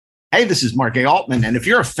Hey, this is Mark A. Altman, and if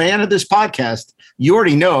you're a fan of this podcast, you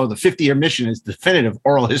already know the 50-year mission is definitive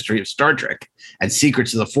oral history of Star Trek, and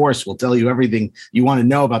Secrets of the Force will tell you everything you want to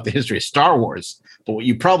know about the history of Star Wars. But what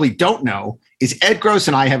you probably don't know is Ed Gross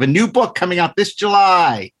and I have a new book coming out this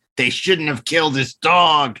July. They Shouldn't Have Killed His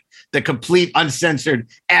Dog, the complete, uncensored,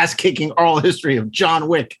 ass-kicking oral history of John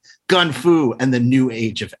Wick, Gun Fu, and the new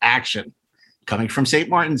age of action. Coming from St.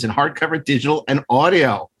 Martin's in hardcover, digital, and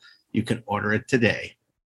audio. You can order it today.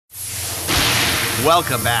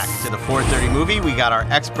 Welcome back to the 430 Movie. We got our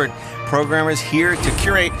expert programmers here to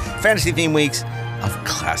curate fantasy theme weeks of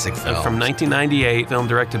classic films. From 1998, film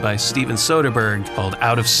directed by Steven Soderbergh called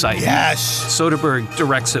Out of Sight. Yes. Soderbergh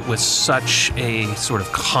directs it with such a sort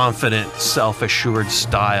of confident, self-assured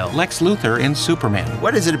style. Lex Luthor in Superman.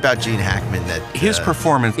 What is it about Gene Hackman that... His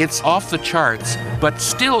performance, it's off the charts, but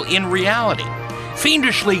still in reality.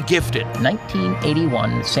 Fiendishly gifted.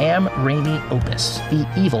 1981 Sam Raimi opus, The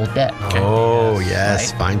Evil Dead. Oh,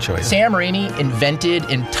 yes. Right? Fine choice. Sam Raimi invented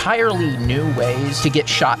entirely new ways to get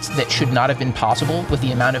shots that should not have been possible with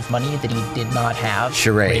the amount of money that he did not have.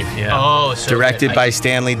 Charade. Yeah. Oh, so directed good. by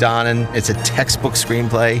Stanley Donen. It's a textbook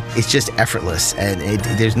screenplay. It's just effortless, and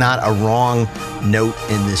there's not a wrong note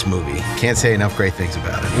in this movie. Can't say enough great things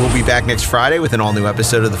about it. We'll be back next Friday with an all-new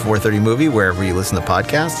episode of the 430 Movie, wherever you listen to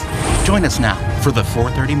podcasts. Join us now for the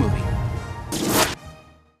 430 Movie.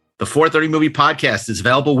 The 430 Movie Podcast is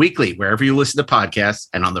available weekly wherever you listen to podcasts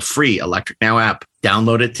and on the free Electric Now app.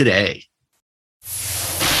 Download it today.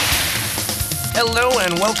 Hello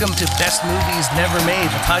and welcome to Best Movies Never Made,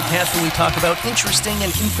 the podcast where we talk about interesting and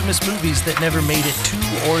infamous movies that never made it to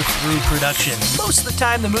or through production. Most of the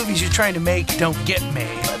time, the movies you're trying to make don't get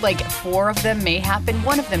made. Like 4 of them may happen,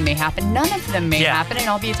 1 of them may happen, none of them may happen, and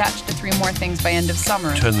I'll be attached to 3 more things by end of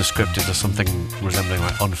summer. Turn the script into something resembling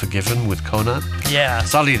like Unforgiven with Conan. Yeah.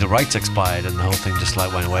 Sadly, the rights expired and the whole thing just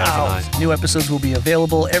like went away overnight. New episodes will be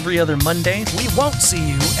available every other Monday. We won't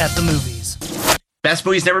see you at the movies. Best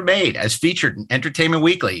Movies Never Made, as featured in Entertainment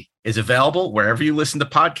Weekly, is available wherever you listen to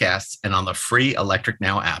podcasts and on the free Electric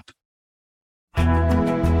Now app.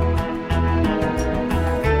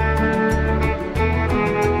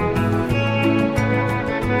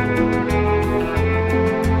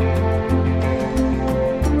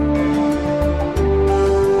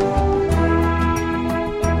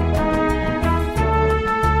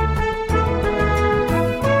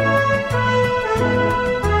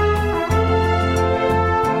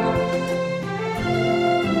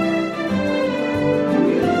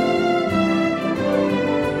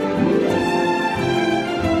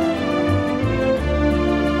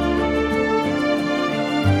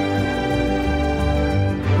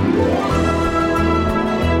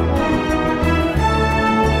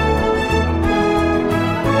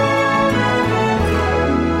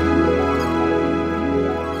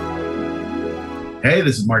 Hey,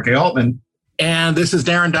 this is Mark A. Altman. And this is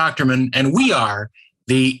Darren Doctorman, and we are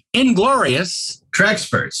the Inglorious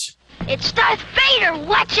Trexperts. It's Darth Vader,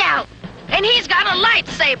 watch out! And he's got a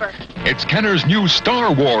lightsaber. It's Kenner's new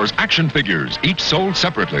Star Wars action figures, each sold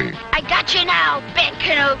separately. I got you now, Ben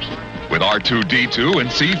Kenobi. With R2-D2 and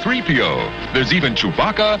C-3PO. There's even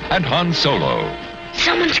Chewbacca and Han Solo.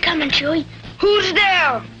 Someone's coming, Chewie. Who's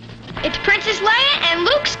there? It's Princess Leia and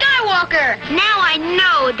Luke Skywalker. Now I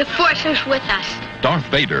know the Force is with us. Darth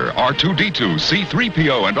Vader, R2-D2,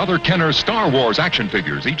 C-3PO, and other Kenner Star Wars action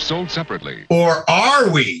figures, each sold separately. Or are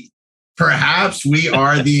we? Perhaps we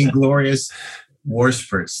are the Inglorious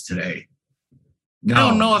Warspurts today. No, I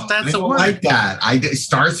don't know if that's a word. Like that.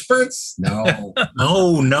 Starspurts? No.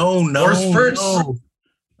 No. Warspurts? No.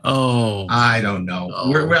 Oh. I don't know.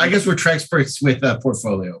 I guess we're Trexperts with a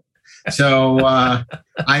portfolio. So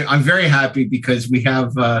I'm very happy because we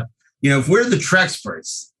have, if we're the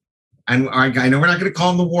Trexperts, and I know we're not going to call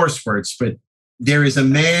them the Warspurts, but there is a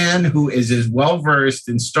man who is as well-versed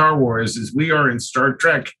in Star Wars as we are in Star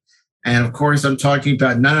Trek. And of course, I'm talking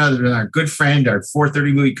about none other than our good friend, our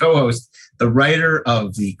 430 Movie co-host, the writer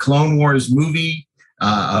of the Clone Wars movie,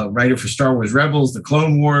 a writer for Star Wars Rebels, the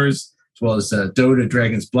Clone Wars, as well as Dota,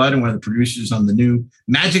 Dragon's Blood, and one of the producers on the new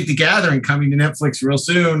Magic the Gathering coming to Netflix real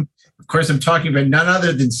soon. Of course, I'm talking about none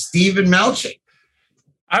other than Stephen Melching.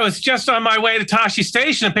 I was just on my way to Tashi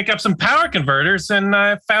Station to pick up some power converters, and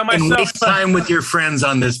I found myself... And waste time with your friends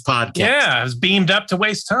on this podcast. Yeah, I was beamed up to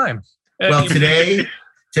waste time. Well,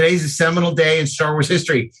 today's a seminal day in Star Wars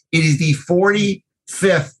history. It is the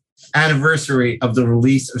 45th anniversary of the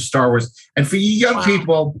release of Star Wars. And for you young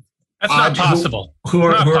people... That's not possible.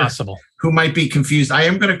 Who might be confused, I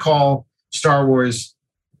am going to call Star Wars,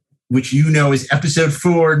 which you know is Episode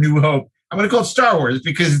 4, New Hope. I'm going to call it Star Wars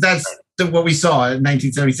because that's what we saw in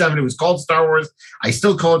 1977. It was called Star Wars. I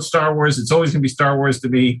still call it Star Wars. It's always going to be Star Wars to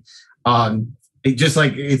me. Just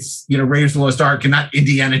like it's, Raiders of the Lost Ark and not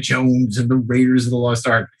Indiana Jones and the Raiders of the Lost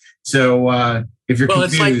Ark. So if you're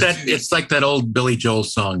confused, it's like that old Billy Joel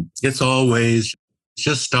song. It's always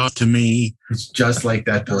just Star to me. It's just like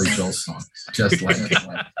that Billy Joel song. Just like it.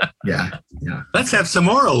 Yeah. Let's have some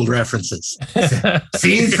more old references.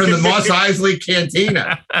 Scenes from the Mos Eisley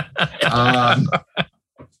Cantina.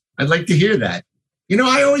 I'd like to hear that. I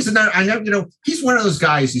know, he's one of those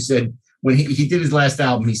guys who said when he did his last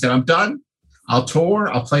album, he said, I'm done. I'll tour,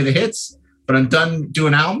 I'll play the hits, but I'm done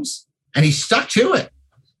doing albums. And he stuck to it.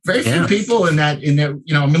 Very few people in that,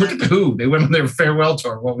 look at the Who. They went on their farewell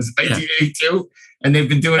tour. What was it, 1982? And they've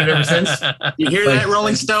been doing it ever since. You hear that,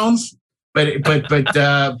 Rolling Stones? But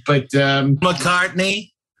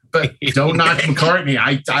McCartney. But don't knock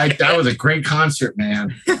McCartney. That was a great concert,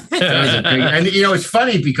 man. And it's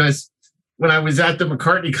funny because when I was at the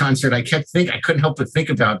McCartney concert, I couldn't help but think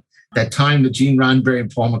about that time that Gene Roddenberry and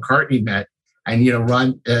Paul McCartney met. And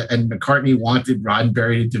and McCartney wanted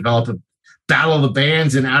Roddenberry to develop a Battle of the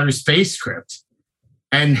Bands in outer space script.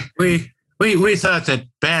 And we thought that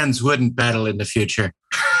bands wouldn't battle in the future.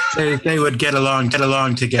 They would get along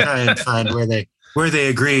together and find where they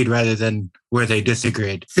agreed rather than where they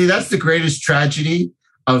disagreed. See, that's the greatest tragedy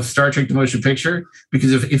of Star Trek the Motion Picture,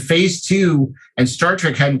 because if Phase 2 and Star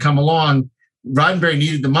Trek hadn't come along, Roddenberry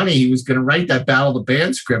needed the money. He was going to write that Battle of the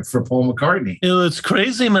Band script for Paul McCartney. It's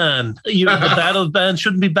crazy, man. The Battle of the Band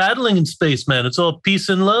shouldn't be battling in space, man. It's all peace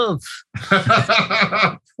and love.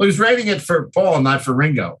 Well, he was writing it for Paul, not for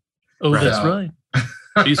Ringo. Oh, right. That's right.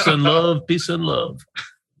 Peace and love, peace and love.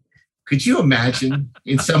 Could you imagine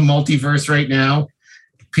in some multiverse right now,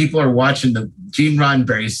 people are watching the Gene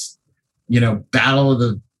Roddenberry's, Battle of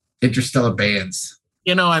the Interstellar Bands?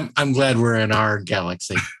 I'm glad we're in our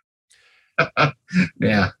galaxy.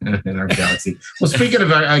 Yeah, in our galaxy. Well, speaking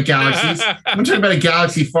of our galaxies, I'm talking about a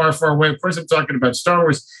galaxy far, far away. Of course, I'm talking about Star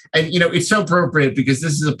Wars. And, it's so appropriate because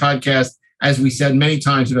this is a podcast, as we said many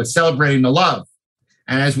times, about celebrating the love.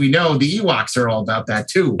 And as we know, the Ewoks are all about that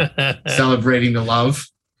too, celebrating the love.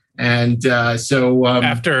 And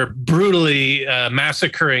after brutally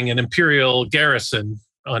massacring an Imperial garrison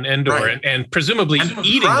on Endor, right, and presumably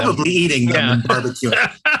eating them and barbecuing.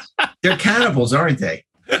 They're cannibals, aren't they?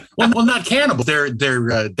 Well, not cannibals.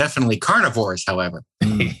 They're definitely carnivores, however.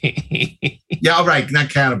 Yeah, right.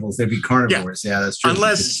 Not cannibals. They'd be carnivores. Yeah, that's true.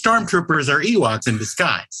 Unless stormtroopers are Ewoks in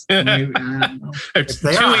disguise. Two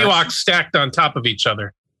Ewoks stacked on top of each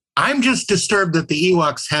other. I'm just disturbed that the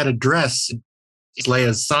Ewoks had a dress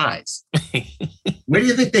Leia's size. Where do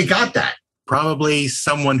you think they got that? Probably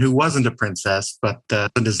someone who wasn't a princess, but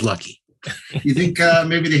is lucky. You think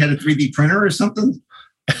maybe they had a 3D printer or something?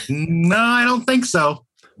 No, I don't think so.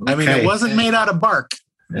 Okay. I mean, it wasn't made out of bark.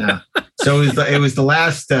 Yeah. So it was the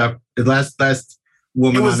last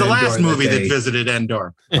woman. It was the last Endor movie that visited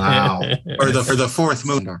Endor. Wow. or the fourth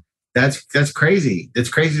moon. That's crazy. It's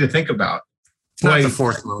crazy to think about. It's not the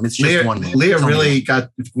fourth moon. It's just one moon. Leah really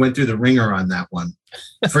went through the ringer on that one.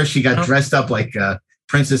 First, she got dressed up like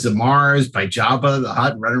Princess of Mars by Jabba the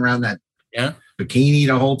Hutt, running around that bikini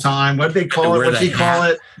the whole time. What did they call it? What'd she call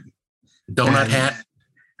it? Donut hat.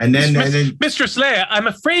 And then, Mistress Leia, I'm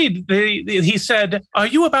afraid he said, "Are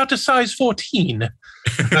you about a size 14?"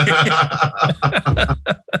 Oh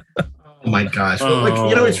my gosh!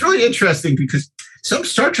 Well, it's really interesting because some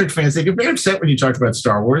Star Trek fans, they get very upset when you talk about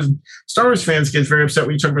Star Wars. Star Wars fans get very upset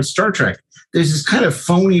when you talk about Star Trek. There's this kind of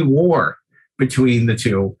phony war between the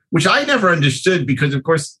two, which I never understood because, of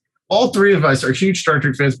course, all three of us are huge Star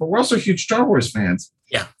Trek fans, but we're also huge Star Wars fans.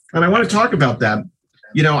 Yeah. And I want to talk about that.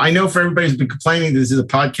 I know for everybody who's been complaining, this is a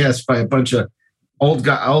podcast by a bunch of old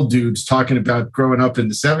dudes talking about growing up in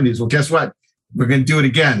the 70s. Well, guess what? We're going to do it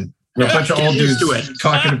again. We're a bunch of old dudes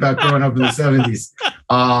talking about growing up in the 70s.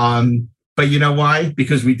 But you know why?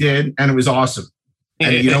 Because we did, and it was awesome.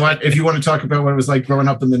 And you know what? If you want to talk about what it was like growing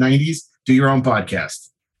up in the 90s, do your own podcast.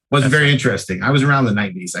 Wasn't very interesting. I was around the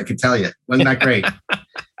 90s. I could tell you. Wasn't that great?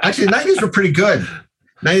 Actually, the 90s were pretty good.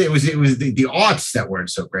 It was the aughts that weren't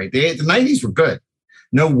so great. The 90s were good.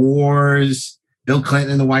 No wars, Bill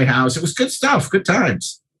Clinton in the White House. It was good stuff, good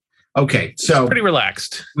times. Okay, so pretty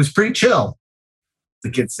relaxed. It was pretty chill, the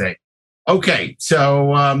kids say. Okay,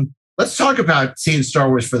 so let's talk about seeing Star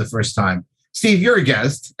Wars for the first time. Steve, you're a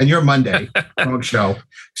guest, and you're Monday, wrong show.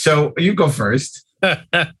 So you go first.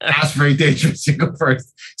 That's very dangerous. You go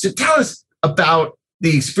first. So tell us about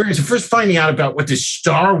the experience of first finding out about what this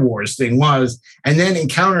Star Wars thing was, and then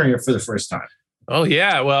encountering it for the first time. Oh,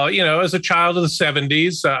 yeah. Well, as a child of the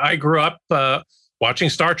 70s, I grew up watching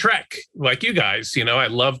Star Trek like you guys. I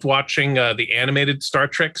loved watching the animated Star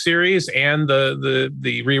Trek series and the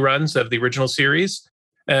reruns of the original series,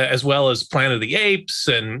 as well as Planet of the Apes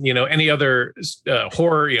and, any other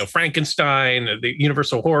horror, Frankenstein, the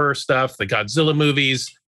Universal horror stuff, the Godzilla movies,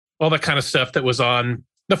 all that kind of stuff that was on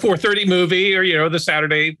the 4:30 movie or, the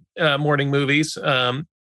Saturday morning movies.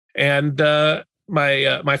 And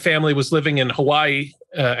my family was living in Hawaii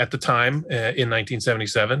at the time in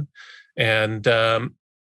 1977. And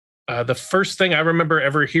the first thing I remember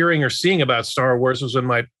ever hearing or seeing about Star Wars was when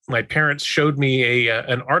my parents showed me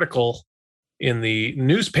an article in the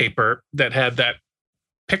newspaper that had that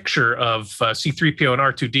picture of C-3PO and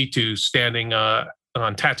R2-D2 standing on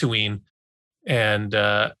Tatooine. And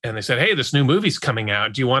they said, hey, this new movie's coming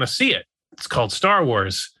out. Do you want to see it? It's called Star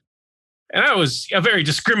Wars. And I was a very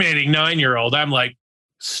discriminating 9-year-old. I'm like,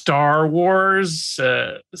 Star Wars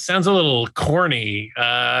sounds a little corny.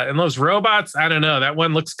 And those robots, I don't know. That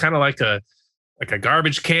one looks kind of like a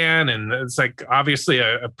garbage can, and it's like obviously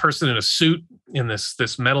a person in a suit in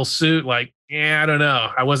this metal suit. Like, I don't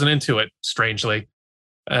know. I wasn't into it, strangely.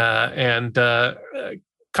 And a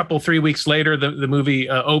couple 3 weeks later, the movie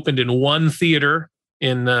opened in one theater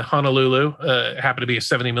in Honolulu. It happened to be a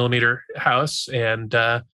 70 millimeter house, and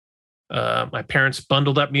my parents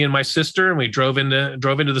bundled up me and my sister, and we drove into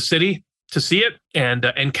the city to see it, and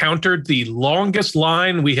encountered the longest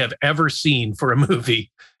line we have ever seen for a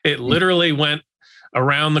movie. It literally went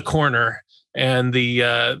around the corner, and the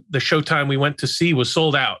showtime we went to see was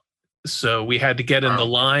sold out. So we had to get in the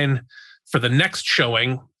line for the next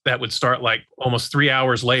showing that would start like almost 3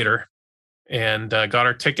 hours later, and got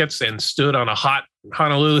our tickets and stood on a hot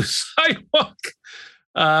Honolulu sidewalk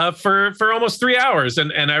for almost 3 hours.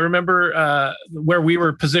 And I remember where we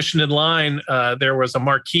were positioned in line, there was a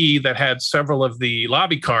marquee that had several of the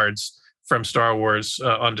lobby cards from Star Wars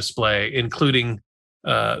on display, including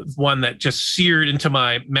one that just seared into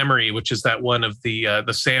my memory, which is that one of the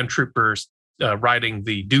sand troopers riding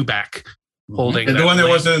the dewback, holding the one that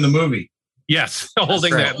wasn't in the movie. Yes,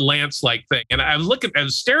 holding that lance-like thing. And I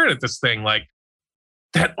was staring at this thing like,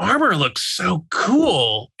 that armor looks so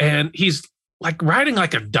cool, and he's like riding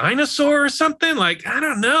like a dinosaur or something. Like, I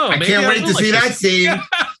don't know. I can't wait to see that scene.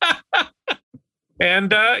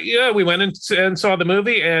 And we went and saw the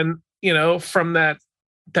movie, and from that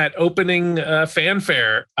opening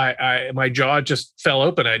fanfare, my jaw just fell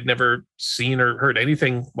open. I'd never seen or heard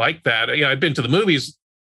anything like that. I'd been to the movies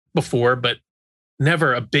before, but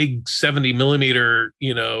never a big 70 millimeter,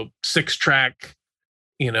 6-track,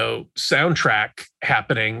 soundtrack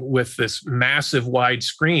happening with this massive wide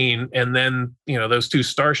screen. And then, those two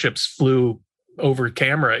starships flew over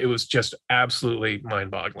camera. It was just absolutely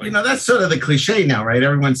mind-boggling. That's sort of the cliche now, right?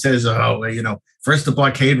 Everyone says, first the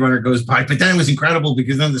blockade runner goes by, but then it was incredible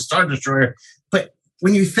because then the Star Destroyer. But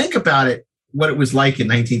when you think about it, what it was like in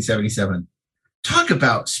 1977, talk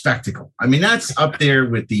about spectacle. I mean, that's up there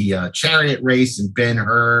with the chariot race and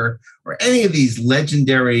Ben-Hur or any of these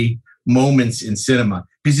legendary moments in cinema,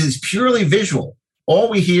 because it's purely visual. All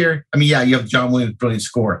we hear, you have John Williams' brilliant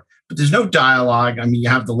score, but there's no dialogue. You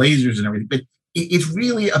have the lasers and everything, but it's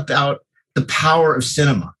really about the power of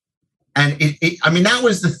cinema. And that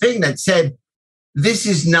was the thing that said, this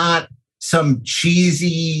is not some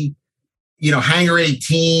cheesy, Hangar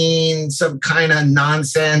 18, some kind of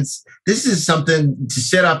nonsense. This is something to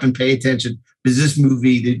sit up and pay attention, because this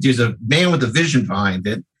movie, there's a man with a vision behind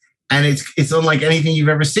it, and it's unlike anything you've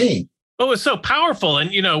ever seen. Oh, it's so powerful. And,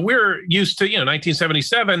 we're used to,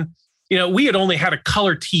 1977, we had only had a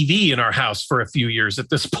color TV in our house for a few years at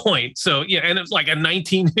this point. So, and it was like a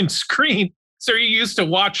 19-inch screen. So you're used to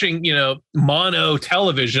watching, mono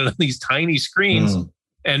television on these tiny screens.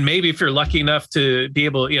 And maybe if you're lucky enough to be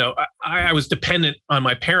able, I was dependent on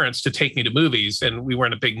my parents to take me to movies, and we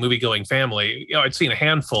weren't a big movie-going family. I'd seen a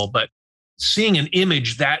handful, but seeing an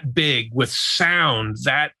image that big with sound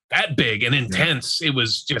that big and intense, it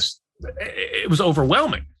was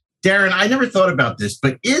overwhelming. Darren, I never thought about this,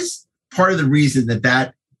 but is part of the reason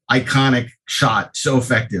that iconic shot so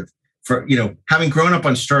effective for, having grown up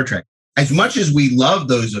on Star Trek, as much as we love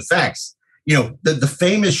those effects, the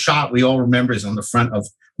famous shot we all remember is on the front of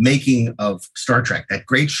making of Star Trek, that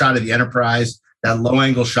great shot of the Enterprise, that low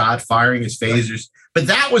angle shot firing his phasers. But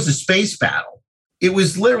that was a space battle. It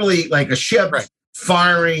was literally like a ship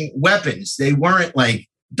firing weapons. They weren't like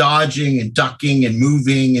dodging and ducking and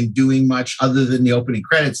moving and doing much other than the opening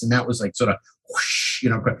credits. And that was like sort of whoosh,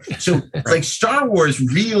 So like Star Wars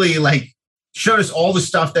really like showed us all the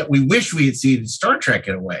stuff that we wish we had seen in Star Trek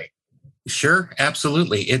in a way. Sure,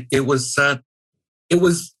 absolutely. It was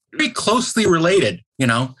very closely related,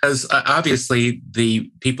 because obviously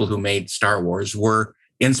the people who made Star Wars were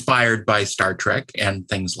inspired by Star Trek and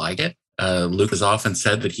things like it. Lucas often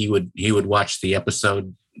said that he would watch the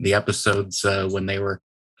episodes when they were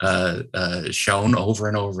shown over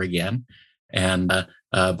and over again, and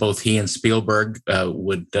both he and Spielberg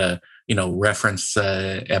would reference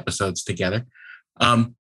episodes together.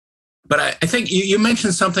 But I think you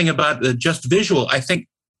mentioned something about just visual. I think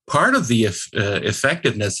part of the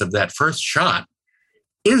effectiveness of that first shot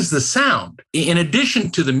is the sound. In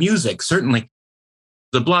addition to the music, certainly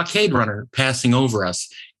the blockade runner passing over us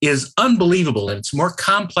is unbelievable, and it's more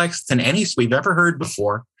complex than any we've ever heard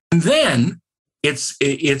before. And then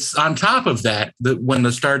it's on top of that when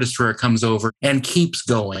the Star Destroyer comes over and keeps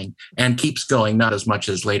going, not as much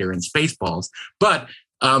as later in Spaceballs, but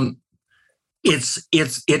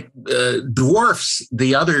it dwarfs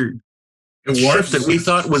the other ship that we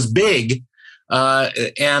thought was big,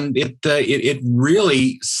 and it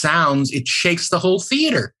really sounds. It shakes the whole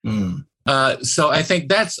theater. So I think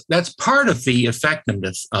that's part of the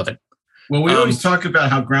effectiveness of it. Well, we always talk about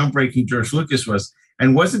how groundbreaking George Lucas was,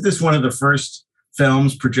 and wasn't this one of the first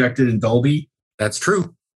films projected in Dolby? That's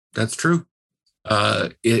true. It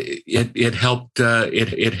helped.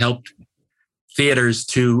 It helped theaters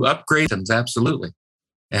to upgrade them, absolutely.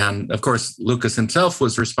 And of course, Lucas himself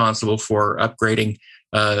was responsible for upgrading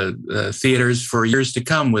theaters for years to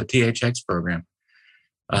come with THX program.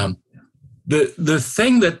 The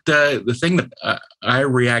thing that I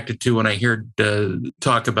reacted to when I heard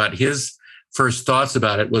talk about his first thoughts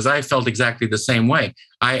about it was I felt exactly the same way.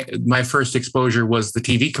 My first exposure was the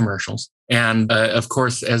TV commercials, and of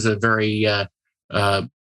course, as a very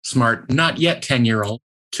smart, not yet 10-year-old,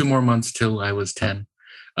 2 more months till I was 10,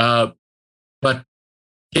 but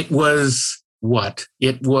it was what?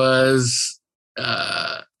 It was.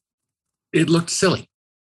 It looked silly.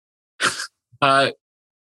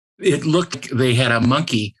 It looked like they had a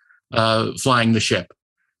monkey flying the ship,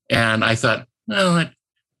 and I thought, well,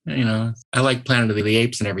 I like Planet of the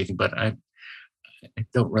Apes and everything, but I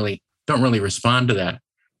don't really respond to that.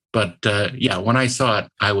 But when I saw it,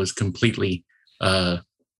 I was completely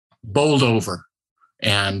bowled over,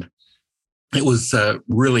 and it was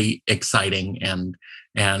really exciting,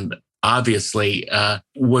 and obviously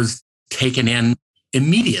was taken in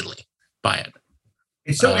immediately by it.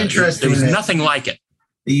 It's so interesting. There was nothing like it.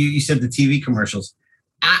 You said the TV commercials.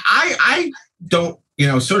 I don't,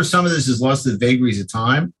 sort of some of this is lost to the vagaries of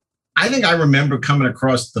time. I think I remember coming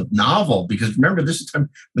across the novel, because remember, this is time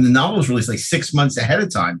when the novel was released like 6 months ahead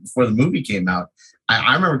of time before the movie came out.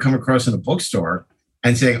 I remember coming across in a bookstore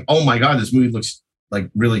and saying, oh my God, this movie looks like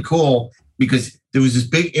really cool, because there was this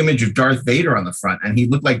big image of Darth Vader on the front and he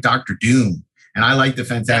looked like Dr. Doom. And I like the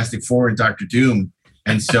Fantastic Four and Dr. Doom.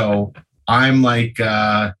 And so I'm like,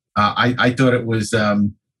 I thought it was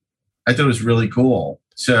really cool.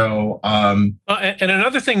 So, and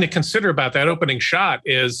another thing to consider about that opening shot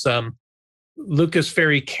is Lucas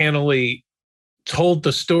very cannily told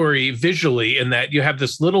the story visually, in that you have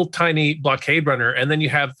this little tiny blockade runner, and then you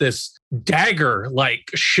have this dagger-like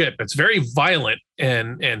ship. It's very violent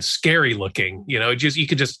and scary looking. You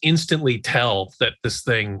could just instantly tell that this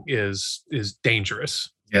thing is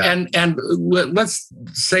dangerous. Yeah. And let's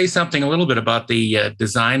say something a little bit about the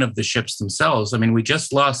design of the ships themselves. I mean, we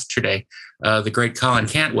just lost today the great Colin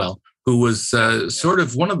Cantwell, who was sort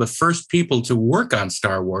of one of the first people to work on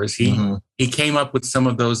Star Wars. He came up with some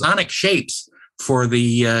of those onyx shapes for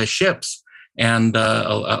the ships, and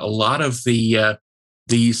a lot of the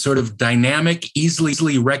sort of dynamic,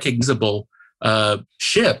 easily recognizable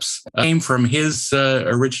ships came from his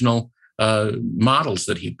original models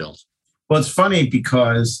that he built. Well, it's funny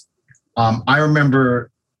because I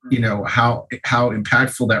remember, how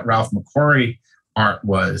impactful that Ralph McQuarrie art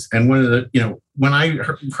was. And one of the, when I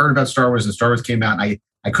heard about Star Wars and Star Wars came out, I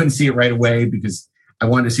couldn't see it right away because I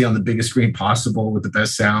wanted to see it on the biggest screen possible with the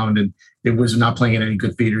best sound. And it was not playing in any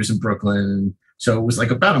good theaters in Brooklyn. And so it was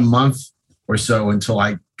like about a month or so until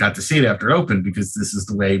I got to see it after it opened, because this is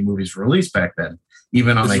the way movies were released back then,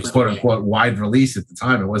 even on a quote unquote wide release at the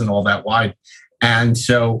time. It wasn't all that wide. And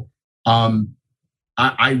so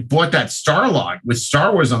I bought that Starlog with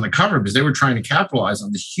Star Wars on the cover because they were trying to capitalize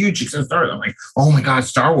on this huge success. I'm like, oh my God,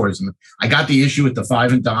 Star Wars. And I got the issue with the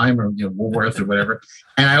 5 and dime or Woolworth or whatever.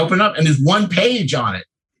 And I open up and there's one page on it.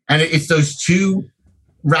 And it's those two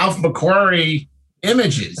Ralph McQuarrie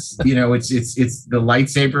images. It's the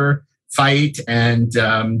lightsaber fight. And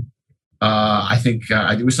I think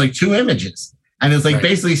it was like 2 images. And it's like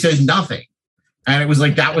basically says nothing. And it was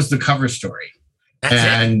like, that was the cover story.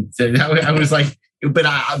 And I was like,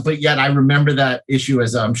 but yet I remember that issue,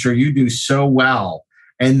 as I'm sure you do, so well.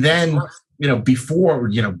 And then before,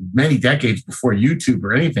 many decades before YouTube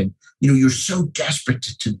or anything, you're so desperate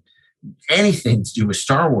to anything to do with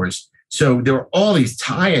Star Wars. So there were all these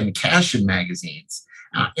tie-in cash-in magazines.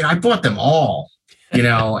 I bought them all,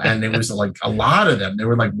 and there was like a lot of them. They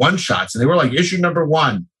were like one-shots, and they were like issue number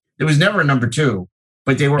 1. There was never a number 2,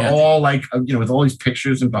 but they were all like, with all these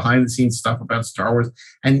pictures and behind-the-scenes stuff about Star Wars.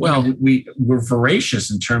 And we were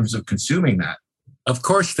voracious in terms of consuming that. Of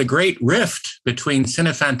course, the great rift between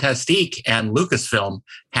Cinefantastique and Lucasfilm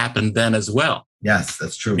happened then as well. Yes,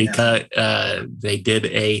 that's true. Because they did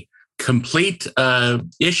a complete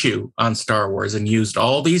issue on Star Wars and used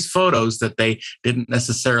all these photos that they didn't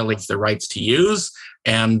necessarily have the rights to use.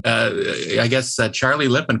 And I guess Charlie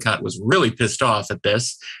Lippincott was really pissed off at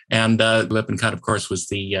this. And Lippincott, of course, was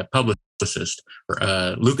the publicist for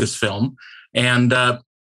Lucasfilm. And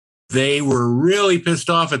they were really pissed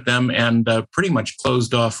off at them and pretty much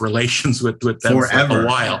closed off relations with them forever. For a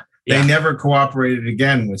while. They never cooperated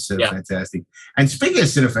again with Cinefantastique. Yeah. And speaking of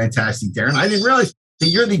Cinefantastique, Darren, I didn't realize that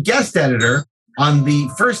you're the guest editor on the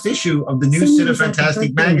first issue of the new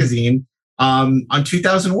Cinefantastique magazine on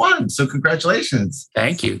 2001. So congratulations.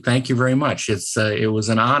 Thank you. Thank you very much. It was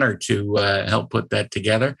an honor to help put that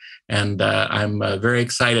together. And I'm very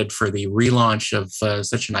excited for the relaunch of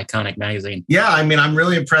such an iconic magazine. Yeah, I'm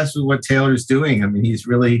really impressed with what Taylor's doing. He's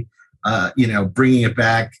really, bringing it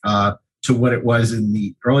back to what it was in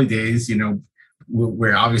the early days,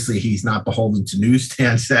 where obviously he's not beholden to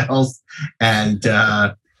newsstand sales and,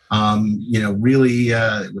 really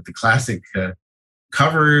with the classic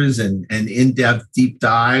covers and in-depth deep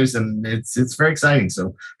dives. And it's very exciting.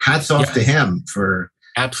 So hats off to him for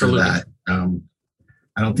that.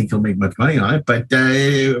 I don't think he'll make much money on it, but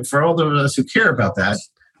for all of us who care about that,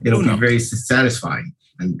 it'll be very satisfying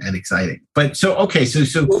and exciting. But so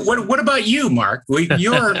what about you, Mark?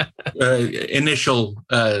 Your initial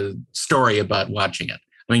story about watching it.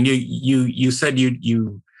 You said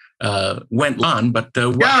you went on, but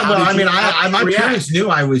my parents knew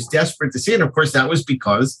I was desperate to see it. And of course, that was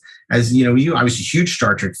because, as I was a huge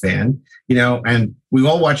Star Trek fan, and we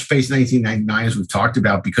all watched Space 1999, as we've talked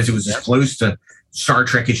about, because it was as close to Star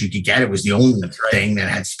Trek as you could get. It was the only thing that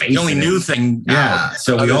had space. The only new thing. Yeah.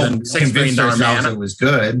 So we all convinced ourselves it was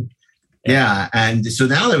good. Yeah. And so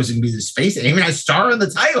now there was going to be the space. It even has star in the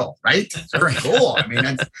title, right? It's very cool.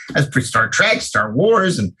 That's pretty Star Trek, Star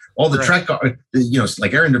Wars, and all the Trek,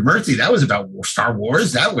 like Aaron DeMurphy, that was about Star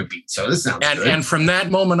Wars. That would be. So this sounds good. And from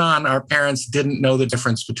that moment on, our parents didn't know the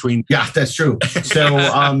difference between. Yeah, that's true.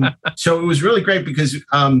 So, so it was really great because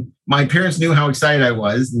my parents knew how excited I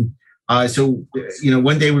was. And so,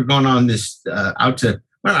 one day we're going on this out to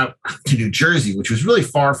New Jersey, which was really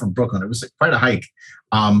far from Brooklyn. It was quite a hike.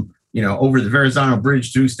 Over the Verrazano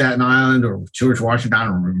Bridge through Staten Island or George Washington, I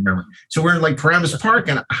don't remember. So we're in like Paramus Park,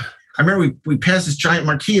 and I remember we passed this giant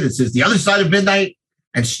marquee that says "The Other Side of Midnight"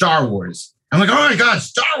 and Star Wars. I'm like, oh my God,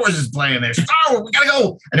 Star Wars is playing there. Star Wars, we gotta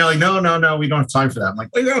go. And they're like, no, we don't have time for that. I'm like,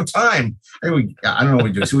 we don't have time. I don't know what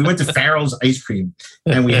we do. So we went to Farrell's Ice Cream,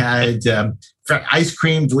 and we had ice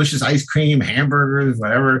cream, delicious ice cream, hamburgers,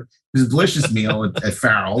 whatever. It was a delicious meal at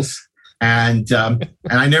Farrell's. And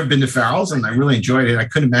I'd never been to Farrell's, and I really enjoyed it. I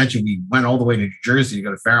couldn't imagine we went all the way to New Jersey to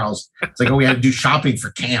go to Farrell's. It's like, we had to do shopping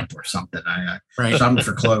for camp or something. Shopping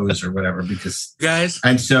for clothes or whatever, because guys.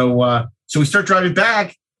 And so we start driving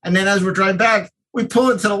back, and then as we're driving back, we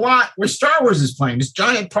pull into the lot where Star Wars is playing, this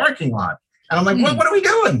giant parking lot. And I'm like, what are we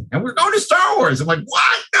doing? And we're going to Star Wars. I'm like,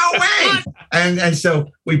 what? No way. and so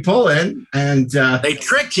we pull in, and they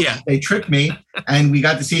tricked you. They tricked me. And we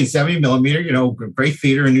got to see in 70 millimeter, great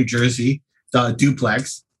theater in New Jersey, the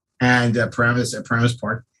duplex, and Paramus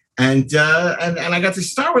Park. And I got to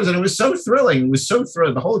Star Wars, and it was so thrilling. It was so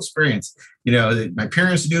thrilling, the whole experience. My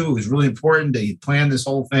parents knew it was really important. They planned this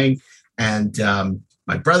whole thing. And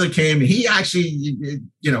my brother came, and he actually,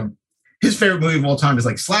 his favorite movie of all time is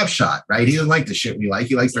like Slapshot, right? He doesn't like the shit we like.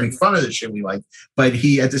 He likes to make fun of the shit we like, but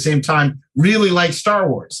he, at the same time, really likes Star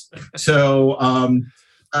Wars. So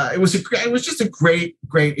it was just a great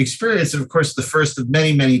experience. And of course, the first of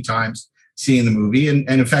many, many times seeing the movie. And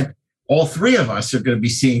in fact, all three of us are going to be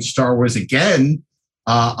seeing Star Wars again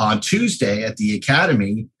on Tuesday at the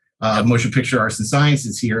Academy Motion Picture Arts and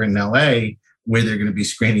Sciences here in LA, where they're going to be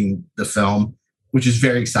screening the film, which is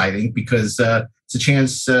very exciting because it's a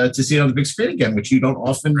chance to see it on the big screen again, which you don't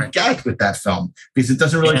often get with that film because it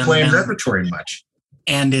doesn't really play in repertory much.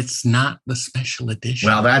 And it's not the special edition.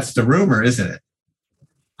 Well, that's the rumor, isn't it?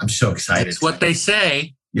 I'm so excited. That's what they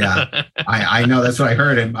say. Yeah, I know. That's what I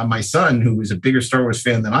heard. And my son, who is a bigger Star Wars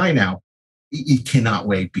fan than I now, he cannot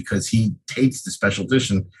wait because he hates the special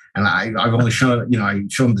edition. And I've only shown, I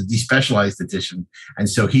show him the despecialized edition. And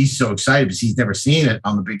so he's so excited because he's never seen it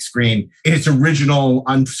on the big screen in its original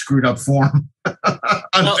unscrewed up form.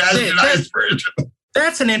 Unbastardized version.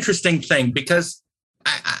 That's an interesting thing because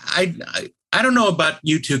I don't know about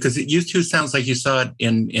you two, because you two sounds like you saw it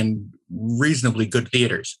in reasonably good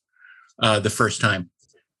theaters the first time.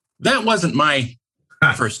 That wasn't my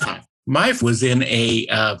first time. My was in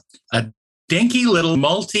a dinky little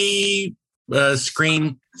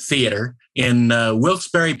multi-screen theater in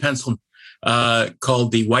Wilkes-Barre, Pennsylvania,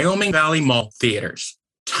 called the Wyoming Valley Mall Theaters.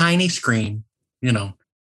 Tiny screen,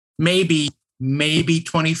 maybe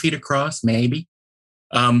 20 feet across, maybe.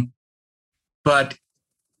 But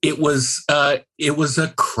it was a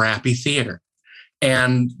crappy theater.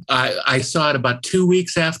 And I saw it about 2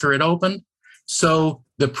 weeks after it opened. So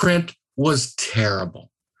the print was terrible.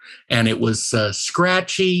 And it was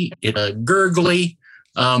scratchy, gurgly.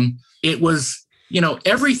 It was,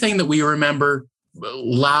 everything that we remember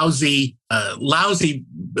lousy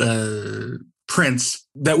prints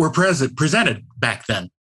that were presented back then.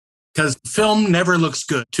 Because film never looks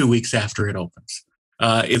good 2 weeks after it opens.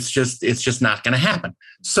 It's just not going to happen.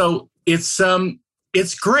 So it's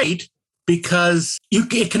great because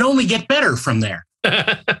it can only get better from there.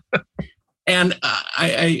 And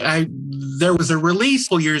there was a release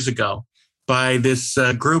years ago by this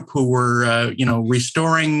group who were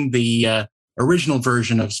restoring the original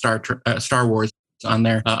version of Star Wars on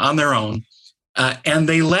their own, and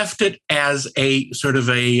they left it as a sort of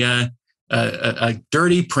a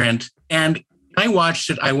dirty print. And I watched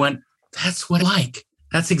it. I went, "That's what I like.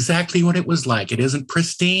 That's exactly what it was like. It isn't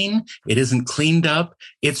pristine. It isn't cleaned up.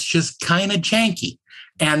 It's just kind of janky."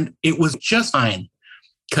 And it was just fine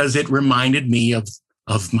because it reminded me of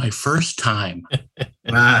my first time.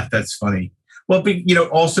 That's funny. Well,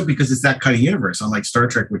 also because it's that kind of universe, unlike Star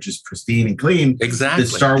Trek, which is pristine and clean. Exactly. The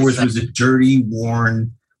Star Wars was a dirty,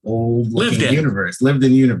 worn, old-looking universe,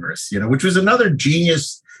 lived-in universe. Which was another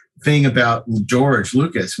genius thing about George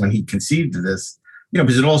Lucas when he conceived of this.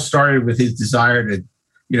 Because it all started with his desire to,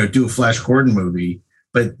 do a Flash Gordon movie.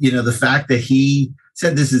 But the fact that he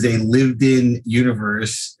said this is a lived-in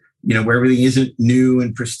universe, where everything isn't new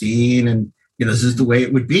and pristine, and this is the way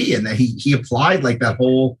it would be, and that he applied like that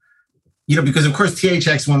whole. Because of course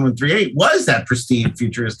THX 1138 was that pristine,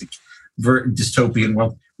 futuristic, dystopian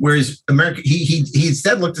world, whereas America, he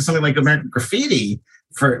instead looked at something like American Graffiti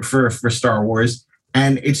for Star Wars,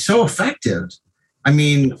 and it's so effective. I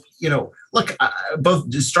mean, look,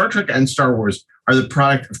 both Star Trek and Star Wars are the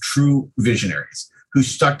product of true visionaries who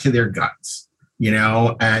stuck to their guns.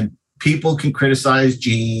 And people can criticize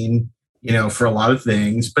Gene, for a lot of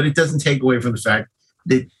things, but it doesn't take away from the fact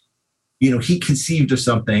that he conceived of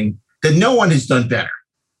something that no one has done better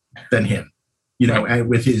than him, and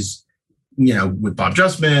with his, with Bob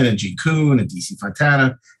Justman and Gene Kuhn and DC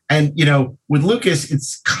Fontana. And, with Lucas,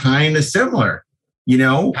 it's kind of similar,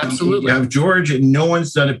 Absolutely. You have George, and no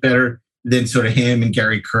one's done it better than sort of him and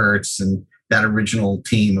Gary Kurtz and that original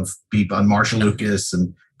team of people, and Marshall Lucas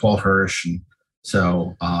and Paul Hirsch. And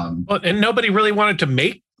so, and nobody really wanted to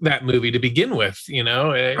make that movie to begin with,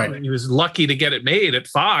 Right. He was lucky to get it made at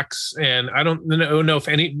Fox, and I don't know if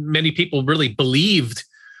many people really believed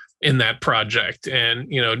in that project.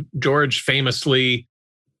 And George famously,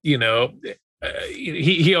 he likes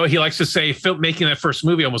to say making that first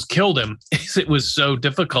movie almost killed him. It was so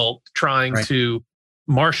difficult trying to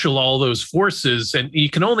marshal all those forces, and you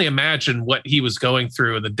can only imagine what he was going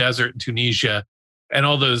through in the desert in Tunisia. And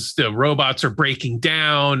all the robots are breaking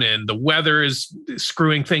down, and the weather is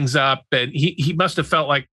screwing things up. And he must have felt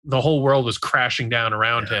like the whole world was crashing down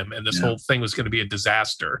around him, and this whole thing was going to be a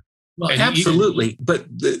disaster. Well, absolutely. But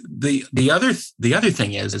the other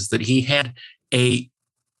thing is that he had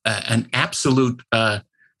an absolute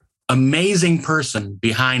amazing person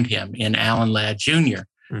behind him in Alan Ladd Jr.,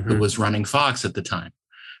 who was running Fox at the time.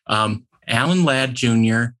 Alan Ladd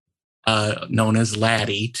Jr., known as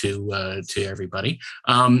Laddie to everybody,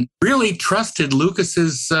 really trusted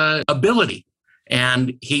Lucas's ability,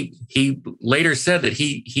 and he later said that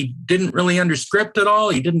he didn't really under script at all.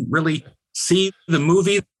 He didn't really see the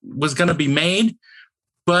movie was going to be made,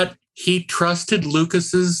 but he trusted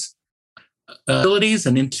Lucas's abilities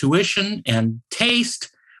and intuition and taste,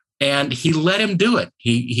 and he let him do it.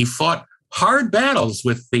 He fought hard battles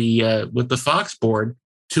with the Fox board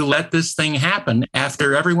to let this thing happen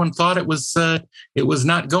after everyone thought it was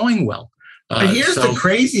not going well. But here's the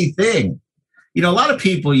crazy thing. A lot of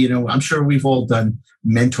people, I'm sure we've all done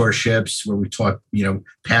mentorships where we taught,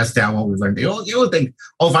 passed down what we learned. They all think,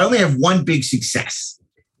 if I only have one big success,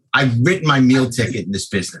 I've written my meal ticket in this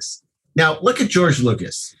business. Now, look at George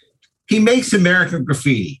Lucas. He makes American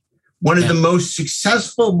Graffiti, one of the most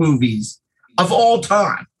successful movies of all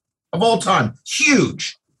time.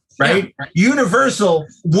 Huge, right? Yeah. Universal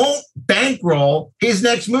won't bankroll his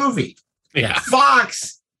next movie. Yeah.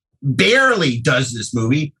 Fox barely does this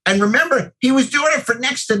movie. And remember, he was doing it for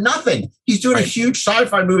next to nothing. He's doing a huge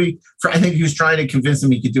sci-fi movie for, I think he was trying to convince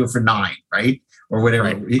him he could do it for $9, right? Or whatever,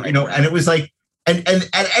 and it was like, and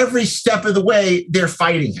at every step of the way, they're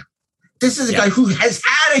fighting him. This is a guy who has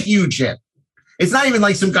had a huge hit. It's not even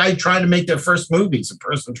like some guy trying to make their first movie. It's a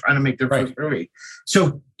person trying to make their first movie.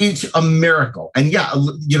 So it's a miracle. And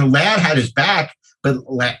Ladd had his back, but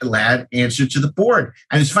Ladd answered to the board.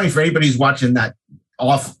 And it's funny for anybody who's watching that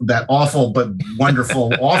awful but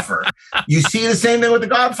wonderful offer. You see the same thing with The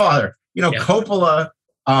Godfather. Coppola,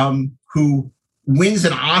 who wins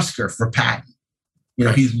an Oscar for Patton.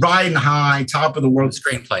 He's riding high, top of the world.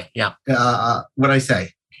 Screenplay, yeah. What'd I say?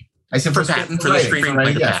 I said for Patton, for the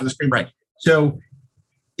screenplay. Yeah, for the screenplay. Right. So,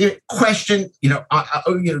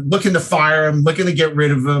 looking to fire him, looking to get rid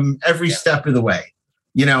of him every step of the way.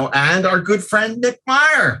 And our good friend Nick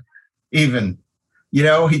Meyer, even. He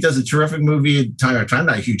does a terrific movie at Time of Time,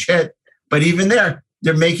 not a huge hit, but even there,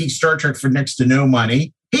 they're making Star Trek for next to no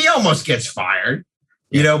money. He almost gets fired,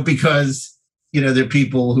 because, there are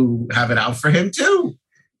people who have it out for him too.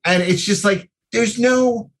 And it's just like, there's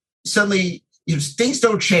no, suddenly, things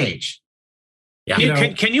don't change.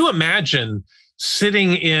 Yeah. Can you imagine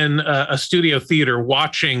sitting in a studio theater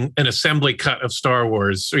watching an assembly cut of Star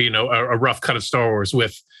Wars, or, a rough cut of Star Wars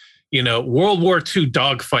with, World War II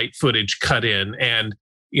dogfight footage cut in, and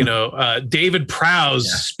David Prowse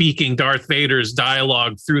speaking Darth Vader's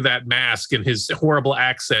dialogue through that mask and his horrible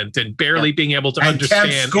accent, and barely being able to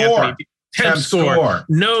understand temp score.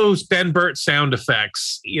 No Ben Burt sound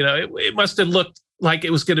effects. It must have looked like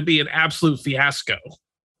it was going to be an absolute fiasco.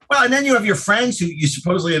 Well, and then you have your friends who you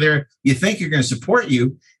supposedly are there, you think you're going to support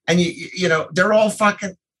you, and they're all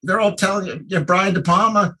telling you, Brian De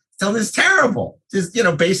Palma telling it's terrible. Just,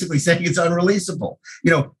 basically saying it's unreleasable.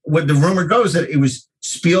 What the rumor goes that it was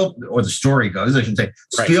or the story goes, I shouldn't say,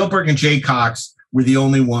 Spielberg and Jay Cox were the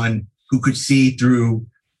only one who could see through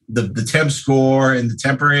the temp score and the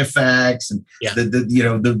temporary effects and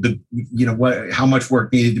how much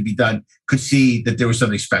work needed to be done, could see that there was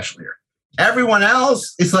something special here. Everyone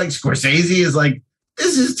else is like, Scorsese is like,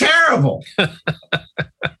 this is terrible.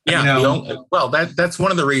 Well, that's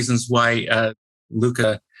one of the reasons why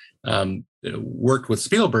Luca worked with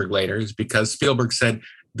Spielberg later, is because Spielberg said,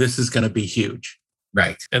 this is going to be huge.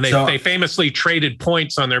 Right. And they famously traded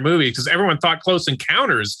points on their movie because everyone thought Close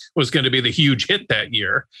Encounters was going to be the huge hit that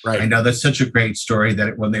year. Right. I know, that's such a great story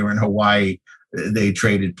that when they were in Hawaii, they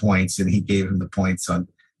traded points, and he gave him the points on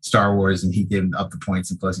Star Wars, and he gave him up the points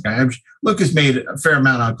in Close Encounters. Lucas made a fair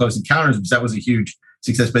amount on Close Encounters because that was a huge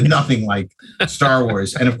success, but nothing like Star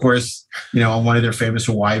Wars. And of course, on one of their famous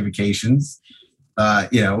Hawaii vacations,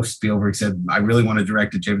 Spielberg said, I really want to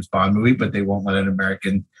direct a James Bond movie, but they won't let an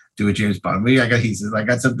American do a James Bond movie. He says, I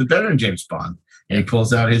got something better than James Bond. And he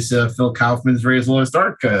pulls out his Phil Kaufman's Raiders of the Lost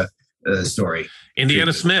Ark story.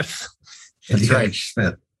 Indiana Smith. That's right.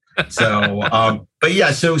 Smith. So,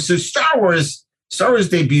 so Star Wars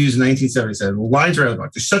debuts in 1977. The lines are out of the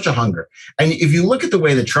book. There's such a hunger. And if you look at the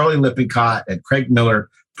way that Charlie Lippincott and Craig Miller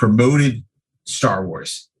promoted Star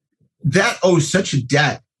Wars, that owes such a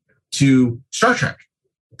debt to Star Trek.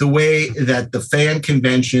 The way that the fan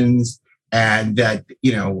conventions and that,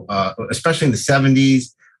 especially in the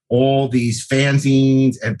 70s, all these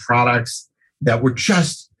fanzines and products that were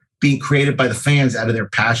just being created by the fans out of their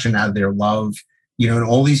passion, out of their love, and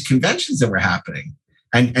all these conventions that were happening.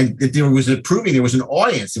 And there was an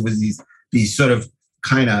audience. It was these sort of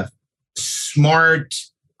kind of smart,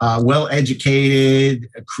 well-educated,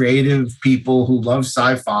 creative people who love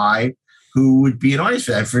sci-fi, who would be an audience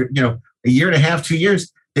for that. For, a year and a half, 2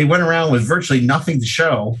 years, they went around with virtually nothing to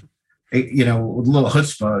show, with a little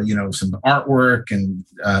chutzpah, some artwork and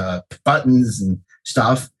buttons and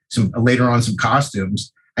stuff, later on some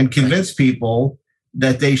costumes, and convinced people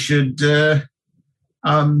that they should see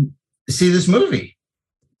this movie.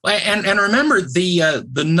 And remember, the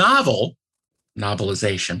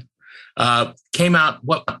novelization came out,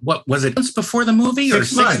 what was it, months before the movie?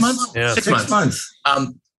 6 months. 6 months? Yeah. 6 months.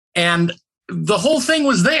 And the whole thing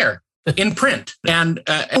was there in print, and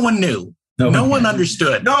no one knew. No one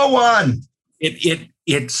understood. No one.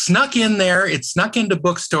 It snuck in there. It snuck into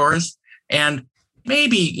bookstores, and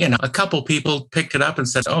maybe, a couple people picked it up and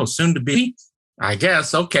said, oh, soon to be, I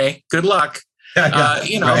guess. Okay, good luck.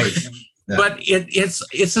 Right. But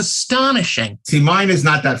it's astonishing. See, mine is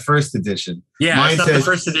not that first edition. Yeah, mine it's not says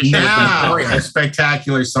the first edition. now a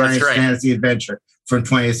spectacular science fantasy adventure from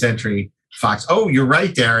 20th Century Fox. Oh, you're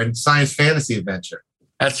right, Darren. Science fantasy adventure.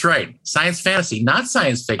 That's right. Science fantasy, not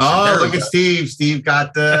science fiction. Oh, look at Steve. Steve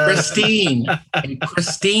got the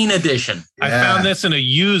pristine edition. I found this in a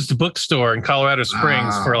used bookstore in Colorado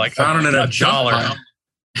Springs for like found it at $1.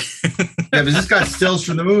 Yeah, but this got stills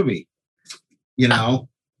from the movie. You know?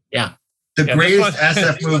 Yeah. The greatest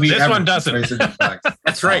SF movie this ever. One doesn't.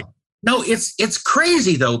 That's right. No, it's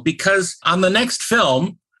crazy though, because on the next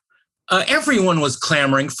film, everyone was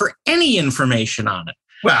clamoring for any information on it.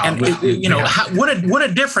 Well, and what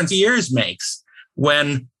a difference years makes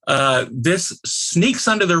when this sneaks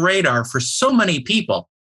under the radar for so many people,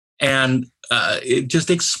 and it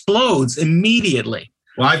just explodes immediately.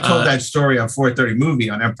 Well, I've told that story on 430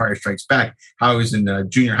 Movie on Empire Strikes Back, how I was in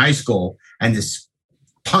junior high school, and this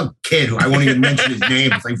punk kid, who I won't even mention his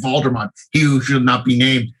name, it's like Voldemort, he who should not be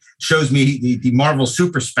named, shows me the Marvel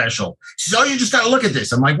Super Special. He says, oh, you just got to look at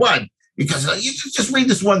this. I'm like, what? Because you just read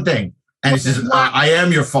this one thing. And he says, I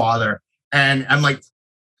am your father. And I'm like,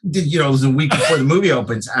 it was a week before the movie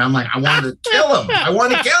opens. And I'm like, I want to kill him. I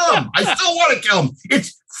want to kill him. I still want to kill him.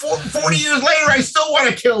 It's 40 years later. I still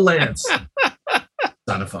want to kill Lance.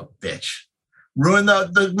 Son of a bitch. Ruin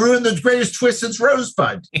the greatest twist since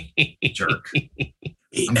Rosebud. Jerk.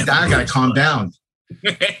 I got to calm down.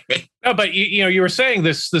 No, but you were saying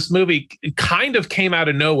this movie kind of came out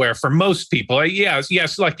of nowhere for most people.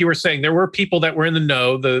 Yes, like you were saying, there were people that were in the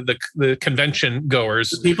know, the convention goers,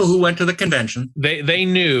 the people who went to the convention. They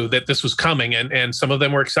knew that this was coming, and some of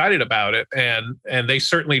them were excited about it, and they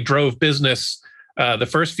certainly drove business the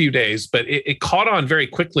first few days. But it caught on very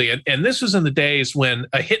quickly, and this was in the days when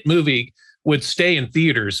a hit movie would stay in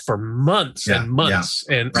theaters for months and months.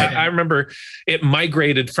 Yeah. And I remember it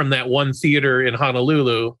migrated from that one theater in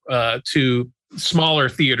Honolulu to smaller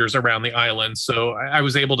theaters around the island. So I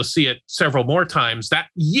was able to see it several more times that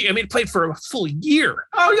year. I mean, it played for a full year.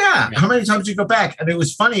 Oh, yeah. How many times did you go back? And it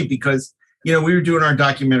was funny because, we were doing our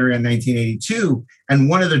documentary on 1982, and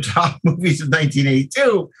one of the top movies of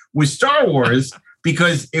 1982 was Star Wars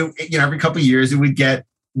because, every couple of years it would get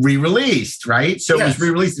re-released, right? So It was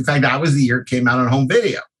re-released. In fact, that was the year it came out on home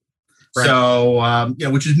video. Right. So,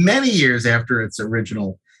 which is many years after its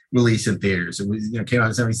original release in theaters. It was, came out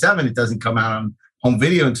in 1977. It doesn't come out on home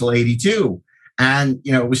video until 1982. And,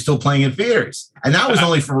 it was still playing in theaters. And that was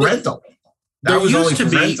only for rental. There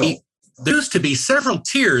used to be several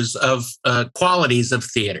tiers of qualities of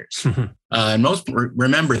theaters. And most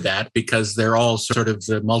remember that because they're all sort of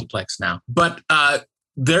the multiplex now. But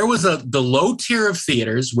there was the low tier of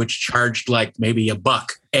theaters, which charged like maybe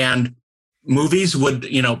 $1, and movies would,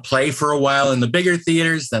 play for a while in the bigger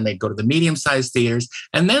theaters. Then they'd go to the medium-sized theaters,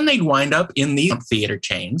 and then they'd wind up in these theater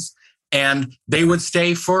chains, and they would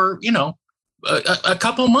stay for, a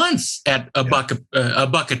couple months at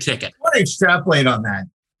 $1 a ticket. I want to extrapolate on that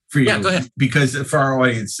for you. Yeah, go ahead. Because for our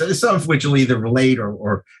audience, some of which will either relate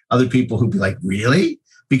or other people who'd be like, really?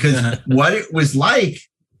 Because what it was like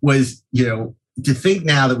was, to think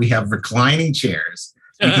now that we have reclining chairs,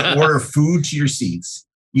 you can order food to your seats.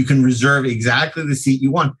 You can reserve exactly the seat you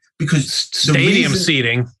want because stadium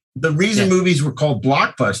seating. The reason movies were called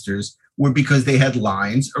blockbusters were because they had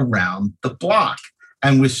lines around the block.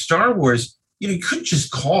 And with Star Wars, you couldn't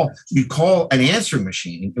just call. You'd call an answering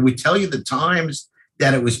machine. It would tell you the times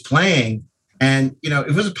that it was playing. And, if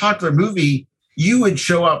it was a popular movie, you would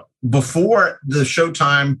show up before the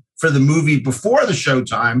showtime for the movie before the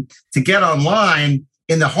showtime to get online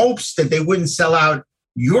in the hopes that they wouldn't sell out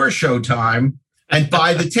your showtime and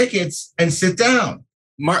buy the tickets and sit down.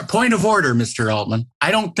 Point of order, Mr. Altman.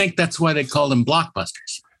 I don't think that's why they called them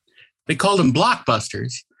blockbusters. They called them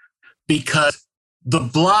blockbusters because the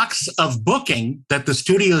blocks of booking that the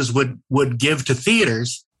studios would give to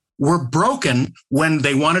theaters were broken when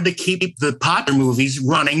they wanted to keep the popular movies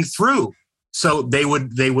running through. So they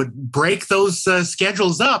would break those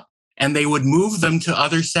schedules up, and they would move them to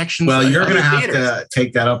other sections. Well, you're going to have to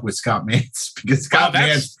take that up with Scott Mantz because Scott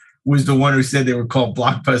Mantz was the one who said they were called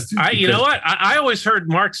blockbusters. You know what? I always heard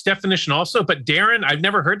Mark's definition also, but Darren, I've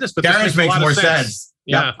never heard this, but Darren's makes more sense.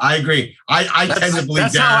 Yeah, I agree. I tend to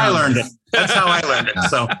believe that's Darren. How I learned it. That's how I learned it.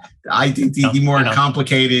 So I think the more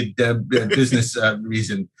complicated business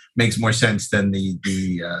reason makes more sense than the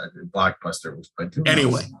blockbuster was. But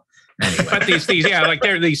anyway. But these like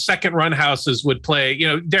these second run houses would play,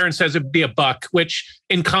 Darren says it'd be $1, which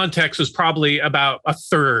in context was probably about a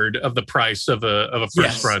third of the price of a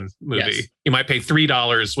first run movie. Yes. You might pay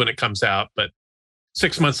 $3 when it comes out, but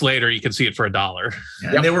 6 months later you can see it for $1.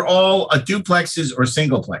 Yeah, and they were all duplexes or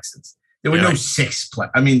singleplexes. There were no six.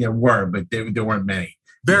 I mean, there were, but there weren't many.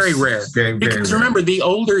 Very rare. Very because rare. Remember, the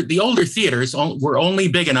older theaters were only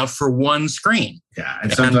big enough for one screen. Yeah,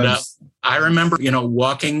 and sometimes I remember,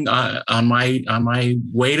 walking on my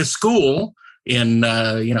way to school in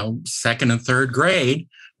second and third grade,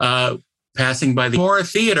 passing by the Mora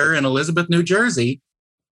Theater in Elizabeth, New Jersey.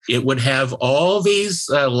 It would have all these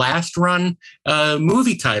last run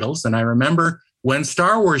movie titles, and I remember when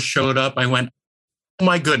Star Wars showed up, I went, "Oh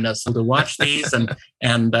my goodness!" To watch these and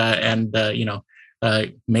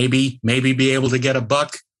maybe be able to get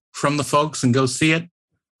 $1 from the folks and go see it.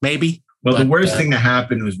 Maybe. Well, the worst thing that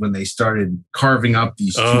happened was when they started carving up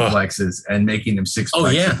these 2plexes and making them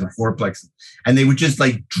 6plexes and 4plexes, and they would just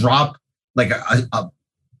like drop like a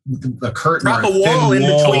curtain, drop or a wall in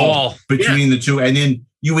between the two, and then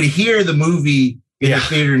you would hear the movie in the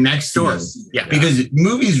theater next to us. Yeah. Because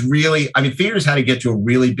movies really, theaters had to get to a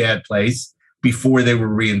really bad place before they were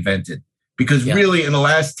reinvented. Because really, in the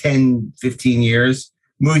last 10, 15 years,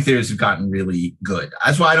 movie theaters have gotten really good.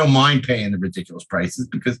 That's why I don't mind paying the ridiculous prices,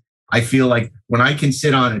 because I feel like when I can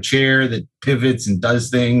sit on a chair that pivots and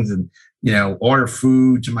does things and, order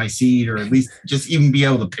food to my seat, or at least just even be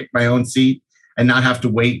able to pick my own seat and not have to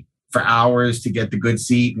wait for hours to get the good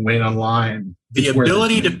seat and wait online. The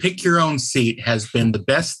ability to pick your own seat has been the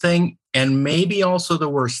best thing and maybe also the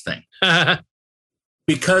worst thing.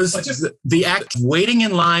 Because the act of waiting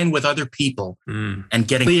in line with other people and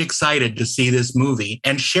getting really excited to see this movie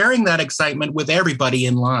and sharing that excitement with everybody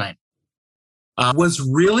in line was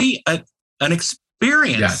really an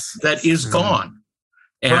experience that is gone.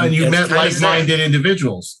 And you met like-minded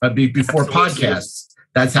individuals before podcasts.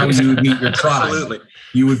 That's how you would meet your tribe. Absolutely.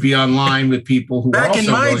 You would be online with people who back were also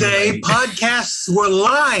in my day, podcasts were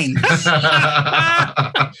lines.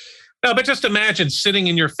 No, but just imagine sitting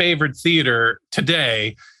in your favorite theater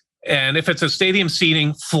today, and if it's a stadium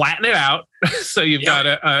seating, flatten it out. So you've got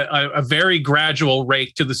a very gradual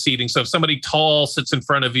rake to the seating. So if somebody tall sits in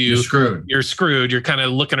front of you, you're screwed. You're kind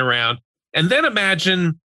of looking around. And then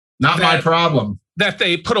imagine my problem. That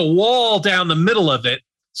they put a wall down the middle of it.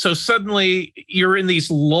 So suddenly you're in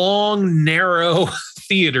these long, narrow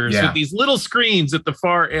theaters with these little screens at the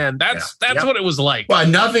far end. That's what it was like. Well,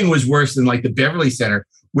 nothing was worse than like the Beverly Center,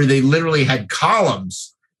 where they literally had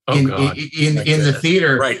columns in the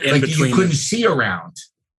theater, right, like you couldn't see around,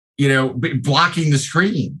 blocking the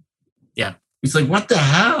screen. Yeah. It's like, what the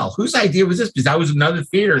hell? Whose idea was this? Because that was another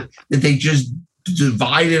theater that they just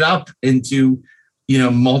divided up into,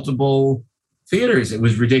 multiple theaters. It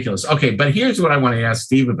was ridiculous. Okay, but here's what I want to ask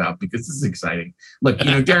Steve about, because this is exciting. Look,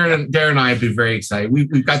 Darren and I have been very excited.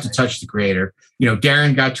 We've got to touch the creator.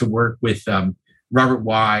 Darren got to work with Robert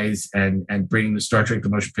Wise and bring the Star Trek the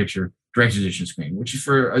Motion Picture Director's Edition screen, which is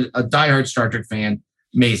for a diehard Star Trek fan,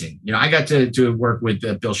 amazing. I got to work with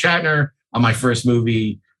Bill Shatner on my first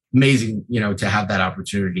movie. Amazing, to have that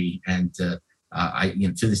opportunity, and I,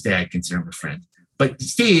 to this day, I consider him a friend. But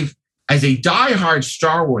Steve, as a diehard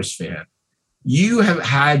Star Wars fan, you have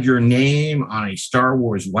had your name on a Star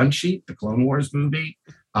Wars one sheet, the Clone Wars movie.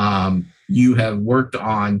 You have worked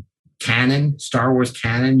on canon, Star Wars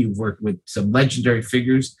canon. You've worked with some legendary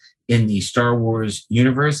figures in the Star Wars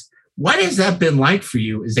universe. What has that been like for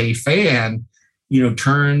you as a fan,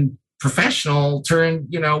 turned professional,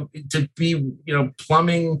 turned, to be,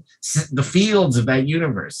 plumbing the fields of that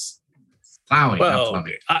universe? Plowing,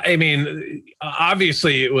 I mean,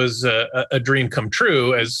 obviously it was a dream come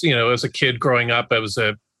true. As as a kid growing up, I was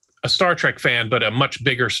a Star Trek fan, but a much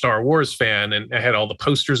bigger Star Wars fan, and I had all the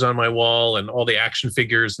posters on my wall and all the action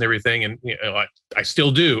figures and everything. And I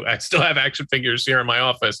still do. I still have action figures here in my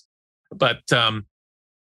office. But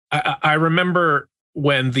I remember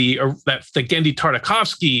when the Genndy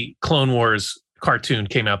Tartakovsky Clone Wars cartoon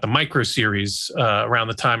came out, the micro series around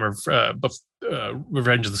the time of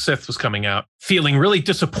Revenge of the Sith was coming out, feeling really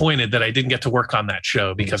disappointed that I didn't get to work on that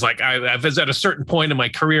show, because I was at a certain point in my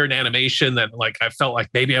career in animation that I felt like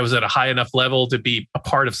maybe I was at a high enough level to be a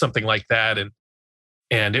part of something like that.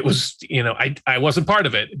 And it was, I wasn't part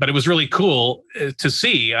of it, but it was really cool to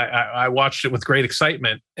see. I watched it with great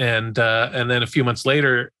excitement. And then a few months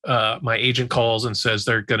later, my agent calls and says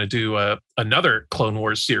they're going to do another Clone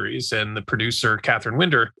Wars series. And the producer, Catherine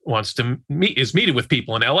Winder, is meeting with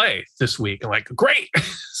people in LA this week. I'm like, great.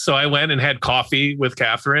 So I went and had coffee with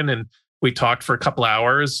Catherine, and we talked for a couple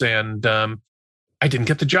hours, and I didn't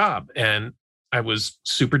get the job. And I was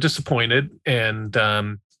super disappointed. And,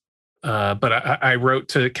 but I wrote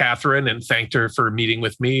to Catherine and thanked her for meeting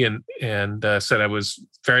with me, and said I was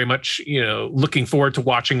very much, looking forward to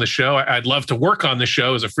watching the show. I'd love to work on the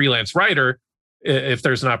show as a freelance writer, if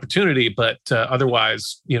there's an opportunity. But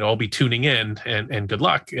otherwise, I'll be tuning in, and good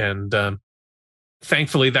luck. And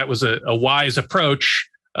thankfully, that was a wise approach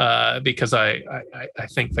because I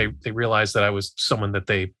think they realized that I was someone that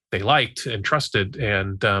they liked and trusted.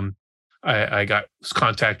 And I got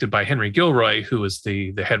contacted by Henry Gilroy, who was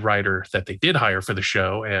the head writer that they did hire for the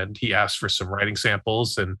show, and he asked for some writing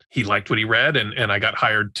samples, and he liked what he read, and I got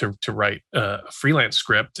hired to write a freelance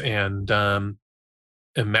script, and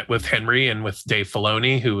met with Henry and with Dave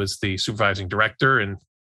Filoni, who was the supervising director and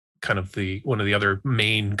kind of one of the other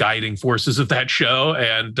main guiding forces of that show,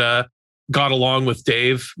 and got along with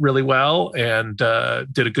Dave really well, and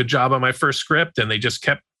did a good job on my first script, and they just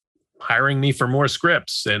kept hiring me for more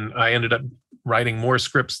scripts, and I ended up writing more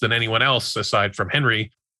scripts than anyone else aside from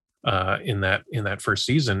Henry in that first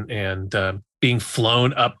season, and being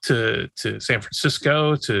flown up to San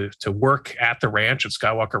Francisco to work at the ranch at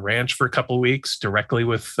Skywalker Ranch for a couple of weeks directly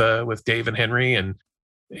with Dave and Henry, and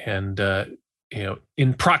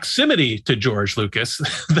in proximity to George Lucas,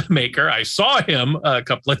 the maker. I saw him a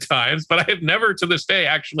couple of times, but I have never to this day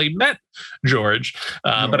actually met George.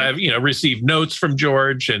 But I've, received notes from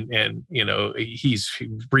George, and he's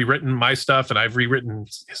rewritten my stuff, and I've rewritten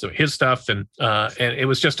his stuff. And it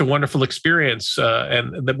was just a wonderful experience,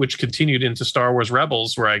 and which continued into Star Wars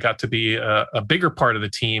Rebels, where I got to be a bigger part of the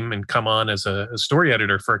team and come on as a story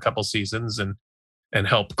editor for a couple seasons, and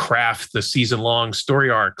help craft the season-long story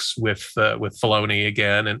arcs with Filoni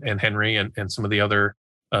again, and Henry, and some of the other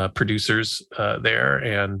producers there,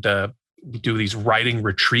 and we do these writing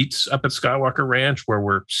retreats up at Skywalker Ranch where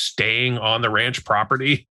we're staying on the ranch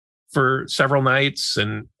property for several nights,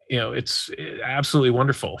 and it's absolutely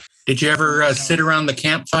wonderful. Did you ever sit around the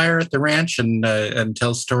campfire at the ranch and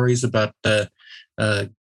tell stories about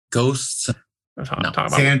ghosts?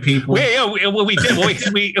 Sand people. We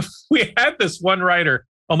did. We had this one writer.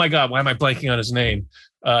 Oh my God, why am I blanking on his name?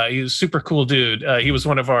 He was a super cool dude. He was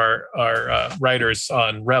one of our writers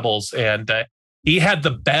on Rebels, and he had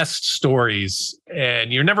the best stories.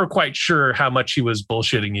 And you're never quite sure how much he was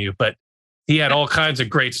bullshitting you, but he had all kinds of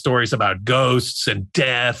great stories about ghosts and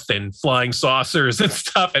death and flying saucers and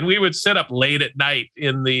stuff. And we would sit up late at night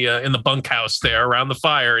in the bunkhouse there around the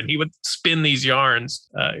fire, and he would spin these yarns.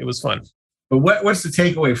 It was fun. But what's the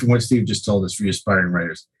takeaway from what Steve just told us for you aspiring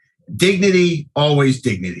writers? Dignity, always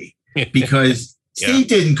dignity. Because Steve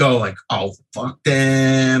didn't go like, oh, fuck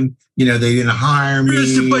them. They didn't hire me.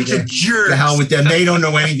 There's a bunch of jerks. The hell with them. They don't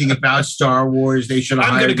know anything about Star Wars. They should have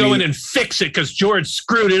hired me. I'm going to go in and fix it because George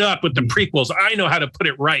screwed it up with the prequels. I know how to put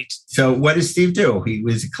it right. So what did Steve do? He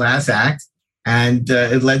was a class act, and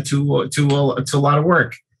it led to a lot of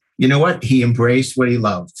work. You know what? He embraced what he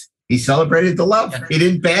loved. He celebrated the love. He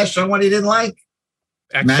didn't bash on what he didn't like.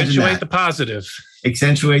 Accentuate the positive.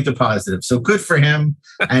 Accentuate the positive. So good for him,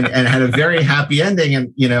 and had a very happy ending.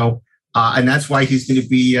 And and that's why he's going to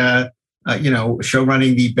be show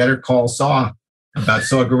running the Better Call Saul about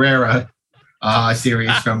Saw Gerrera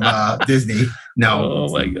series from Disney. No, oh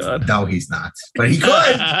my God, no, he's not. But he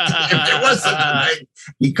could. If there was something,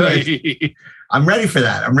 he could. I'm ready for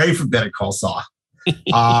that. I'm ready for Better Call Saul.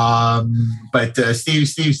 But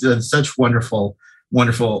Steve's done such wonderful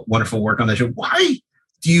work on the show. Why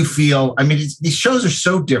do you feel? I mean, these shows are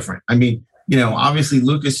so different. I mean, obviously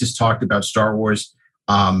Lucas has talked about Star Wars,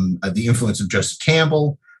 the influence of Joseph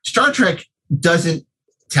Campbell. Star Trek doesn't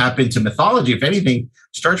tap into mythology. If anything,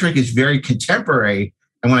 Star Trek is very contemporary.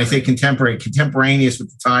 And when I say contemporary, contemporaneous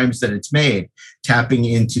with the times that it's made, tapping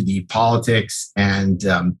into the politics and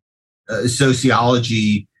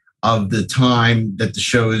sociology of the time that the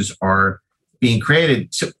shows are being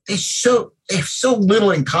created. So they have so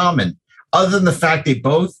little in common, other than the fact they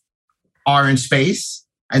both are in space,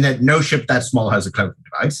 and that no ship that small has a cloaking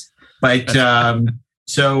device. But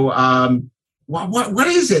what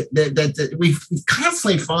is it that we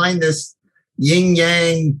constantly find this yin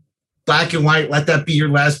yang, black and white? Let that be your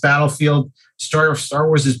last battlefield. Star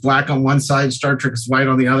Wars is black on one side, Star Trek is white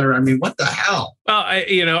on the other. I mean, what the hell? Well,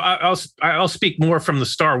 I'll speak more from the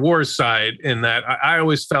Star Wars side in that I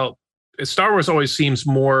always felt Star Wars always seems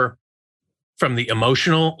more from the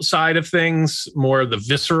emotional side of things, more the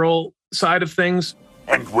visceral side of things.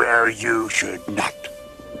 And where you should not.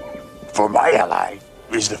 For my ally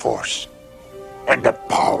is the Force, and a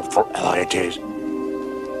powerful ally it is.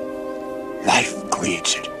 Life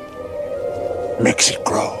creates it, makes it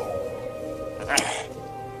grow.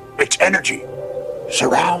 Its energy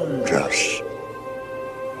surrounds us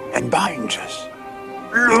and binds us.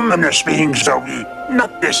 Luminous beings are we,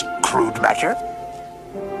 not this crude matter.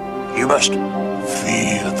 You must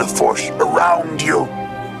feel the Force around you.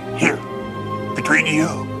 Here, between you,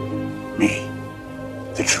 me,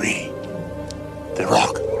 the tree, The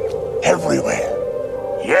rock. Everywhere.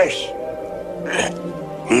 Yes.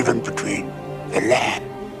 Even between the land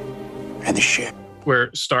and the ship.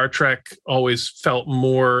 Where Star Trek always felt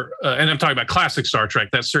more, and I'm talking about classic Star Trek,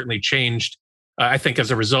 that certainly changed, I think,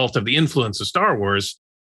 as a result of the influence of Star Wars.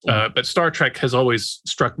 But Star Trek has always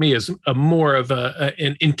struck me as a more of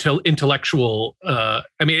an intellectual,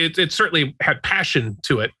 it certainly had passion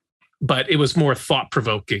to it, but it was more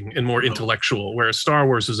thought-provoking and more intellectual, whereas Star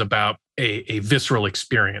Wars is about a visceral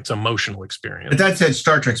experience, emotional experience. But that said,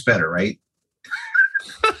 Star Trek's better, right?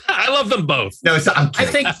 I love them both. No, I'm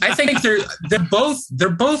kidding. I think they're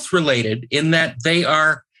both related in that they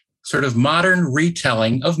are sort of modern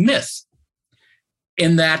retelling of myth.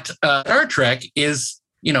 In that Star Trek is,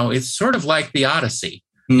 it's sort of like the Odyssey.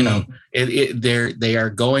 They are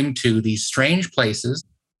going to these strange places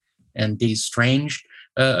and these strange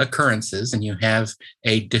occurrences, and you have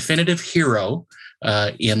a definitive hero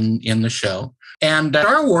in the show. And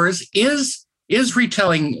Star Wars is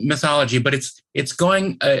retelling mythology, but it's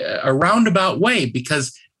going a roundabout way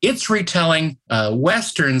because it's retelling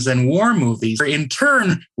Westerns and war movies, or in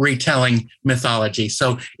turn retelling mythology.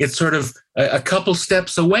 So it's sort of a couple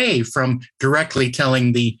steps away from directly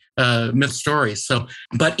telling the myth stories. So,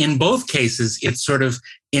 but in both cases, it's sort of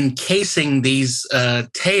encasing these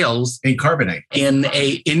tales in carbonite, in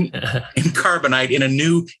carbonite,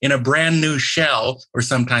 in a brand new shell, or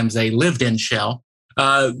sometimes a lived-in shell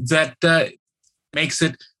that makes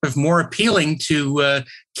it more appealing to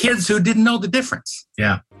kids who didn't know the difference.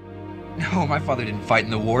 Yeah. No, my father didn't fight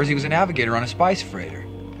in the wars. He was a navigator on a spice freighter.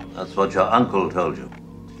 That's what your uncle told you.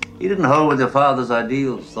 He didn't hold with your father's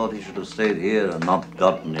ideals, thought he should have stayed here and not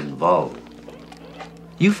gotten involved.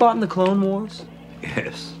 You fought in the Clone Wars?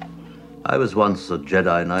 Yes. I was once a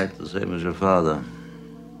Jedi Knight, the same as your father.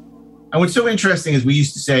 And what's so interesting is we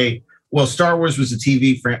used to say, well, Star Wars was a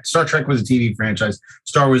Star Trek was a TV franchise,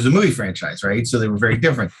 Star Wars was a movie franchise, right? So they were very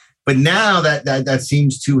different. But now that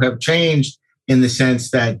seems to have changed in the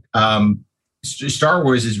sense that Star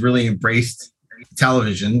Wars has really embraced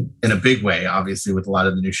television in a big way, obviously, with a lot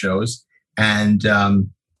of the new shows. And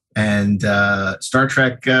Star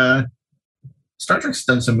Trek's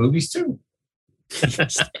done some movies too.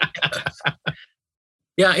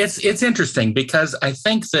 Yeah, it's interesting because I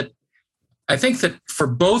think that for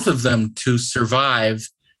both of them to survive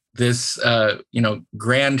this,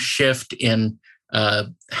 grand shift in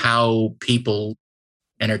how people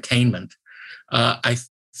entertainment, I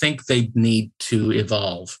think they need to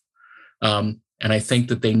evolve, and I think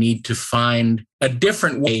that they need to find a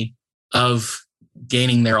different way of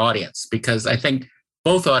gaining their audience, because I think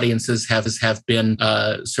both audiences have been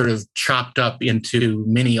sort of chopped up into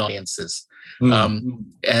mini audiences, and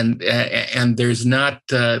there's not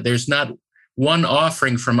one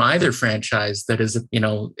offering from either franchise that is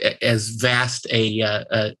as vast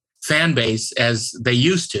a fan base as they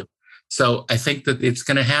used to. So I think that it's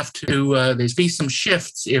going to have to there's be some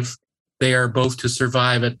shifts if they are both to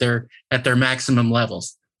survive at their maximum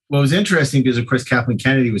levels. Well, it was interesting because, of course, Kathleen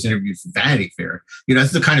Kennedy was interviewed for Vanity Fair.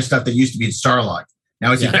 That's the kind of stuff that used to be in Starlog.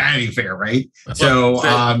 Now it's in Vanity Fair, right? So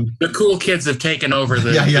the cool kids have taken over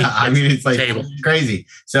the I mean, it's like table. Crazy.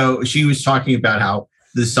 So she was talking about how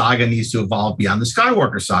the saga needs to evolve beyond the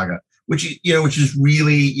Skywalker saga, which is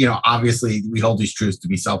really, obviously we hold these truths to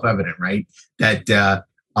be self-evident, right? That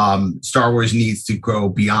Star Wars needs to grow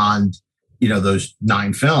beyond, those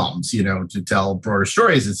 9 films, to tell broader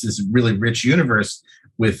stories. It's this really rich universe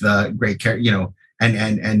with great character,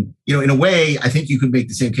 and in a way, I think you could make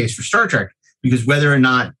the same case for Star Trek, because whether or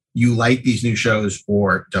not you like these new shows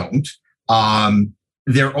or don't,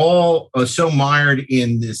 they're all so mired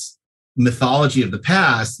in this mythology of the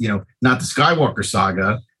past, not the Skywalker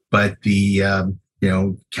saga, but the,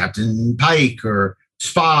 Captain Pike or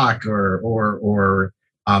Spock or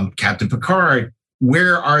Captain Picard.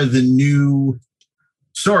 Where are the new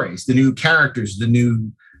stories, the new characters, the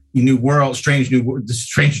new world, strange new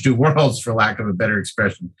worlds, for lack of a better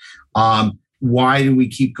expression? Why do we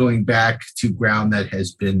keep going back to ground that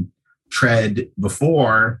has been tread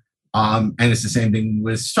before? And it's the same thing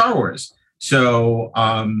with Star Wars. So,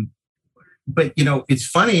 but it's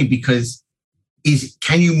funny because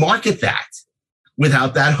can you market that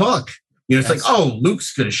without that hook? It's like, oh,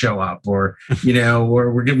 Luke's going to show up, or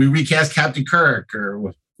or we recast Captain Kirk,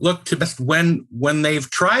 or look to best when they've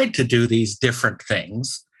tried to do these different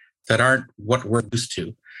things that aren't what we're used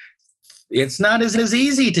to. It's not as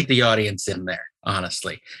easy to get the audience in there,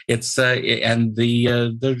 honestly. It's and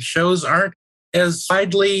the shows aren't as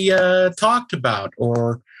widely talked about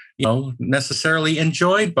or necessarily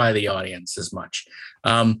enjoyed by the audience as much.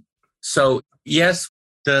 So yes,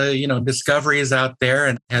 Discovery is out there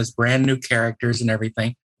and has brand new characters and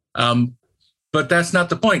everything. But that's not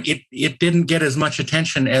the point. It didn't get as much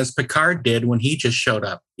attention as Picard did when he just showed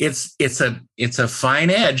up. It's a fine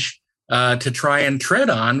edge to try and tread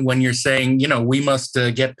on when you're saying, we must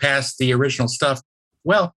get past the original stuff.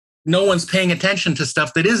 Well, no one's paying attention to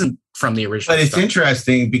stuff that isn't from the original. But it's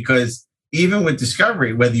interesting because even with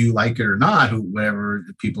Discovery, whether you like it or not, whatever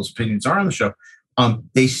the people's opinions are on the show,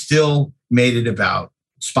 they still made it about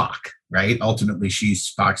Spock, right? Ultimately, she's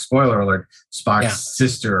Spock's, spoiler alert, Spock's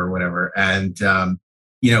sister or whatever. And,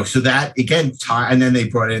 so that, again, and then they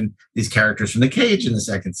brought in these characters from the Cage in the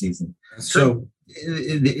second season. So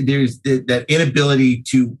there's that inability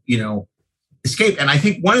to, escape. And I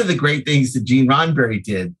think one of the great things that Gene Roddenberry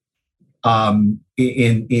did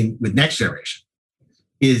with Next Generation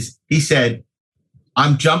is he said,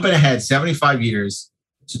 I'm jumping ahead 75 years.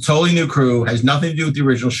 It's a totally new crew, has nothing to do with the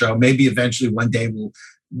original show. Maybe eventually one day we'll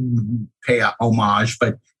pay a homage,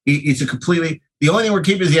 but it's the only thing we're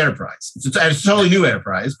keeping is the Enterprise. It's a totally new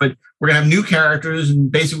Enterprise, but we're going to have new characters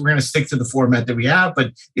and basically we're going to stick to the format that we have,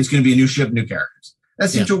 but it's going to be a new ship, new characters.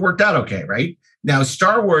 That seems to have worked out okay, right? Now,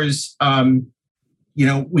 Star Wars,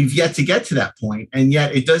 we've yet to get to that point. And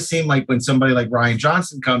yet it does seem like when somebody like Rian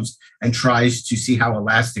Johnson comes and tries to see how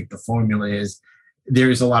elastic the formula is,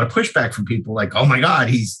 there's a lot of pushback from people like, oh my God,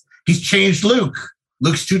 he's changed Luke.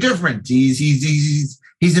 Luke's too different. He's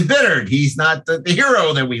embittered. He's not the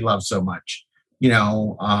hero that we love so much.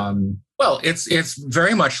 Well, it's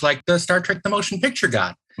very much like the Star Trek: The Motion Picture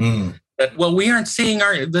got. That, we aren't seeing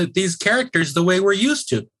these characters the way we're used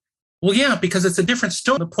to. Well, yeah, because it's a different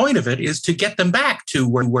story. The point of it is to get them back to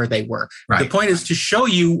where they were. Right. The point is to show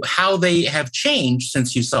you how they have changed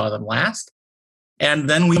since you saw them last. And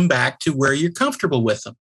then we come back to where you're comfortable with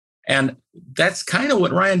them. And that's kind of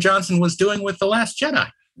what Rian Johnson was doing with The Last Jedi.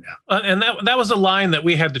 Yeah. And that was a line that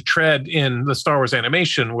we had to tread in the Star Wars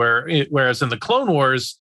animation, whereas in the Clone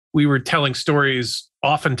Wars, we were telling stories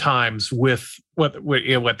oftentimes with what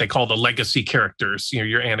they call the legacy characters.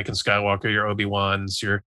 Your Anakin Skywalker, your Obi-Wans,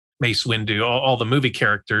 your Mace Windu, all the movie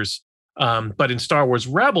characters. But in Star Wars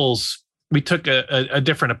Rebels, we took a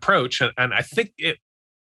different approach, and I think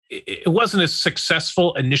it wasn't as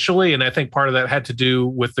successful initially, and I think part of that had to do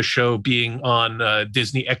with the show being on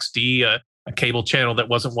Disney XD, a cable channel that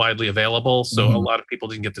wasn't widely available, so a lot of people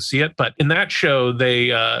didn't get to see it. But in that show, they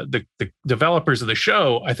the developers of the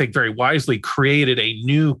show, I think, very wisely created a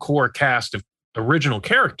new core cast of original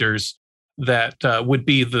characters that would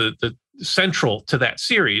be the central to that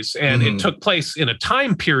series, and it took place in a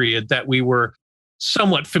time period that we were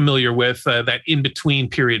somewhat familiar with, that in-between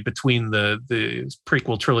period between the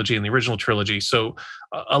prequel trilogy and the original trilogy. So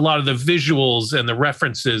a lot of the visuals and the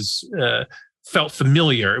references felt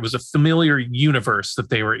familiar. It was a familiar universe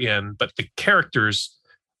that they were in, but the characters,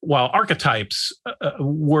 while archetypes,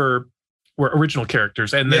 were original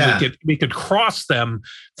characters, and then we could cross them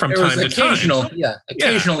from time to time.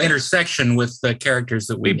 Occasional intersection with the characters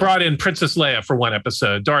that we brought in Princess Leia for one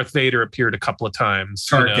episode. Darth Vader appeared a couple of times.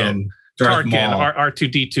 Tarkin,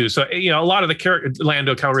 R2-D2. So a lot of the characters,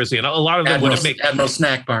 Lando Calrissian, a lot of them would Admiral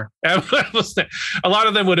Snack Bar. A lot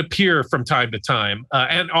of them would appear from time to time,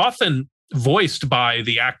 and often voiced by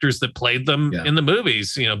the actors that played them in the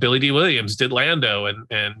movies. Billy D. Williams did Lando,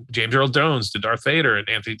 and James Earl Jones did Darth Vader, and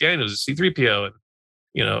Anthony Daniels did C-3PO,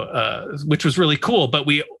 and which was really cool. But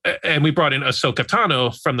we brought in Ahsoka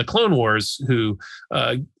Tano from the Clone Wars, who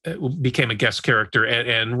became a guest character,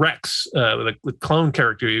 and Rex, the clone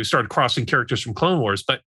character, who started crossing characters from Clone Wars.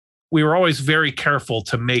 But we were always very careful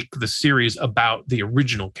to make the series about the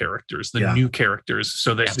original characters, the new characters,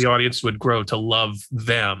 so that the audience would grow to love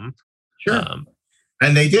them. Sure.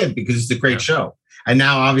 And they did, because it's a great show. And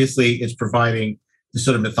now obviously it's providing the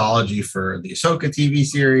sort of mythology for the Ahsoka TV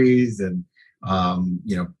series, and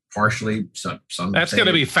partially some that's going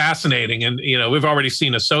to be fascinating. And we've already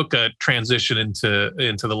seen Ahsoka transition into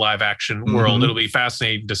the live action world. It'll be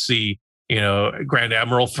fascinating to see Grand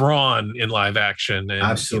Admiral Thrawn in live action,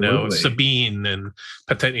 and Sabine, and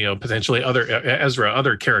potentially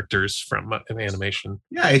other characters from animation.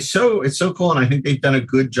 Yeah, it's so cool, and I think they've done a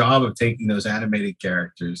good job of taking those animated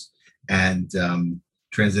characters and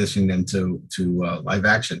transitioning them to live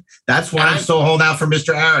action. That's why I'm still holding out for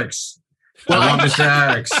Mr. Arix. I love Mr.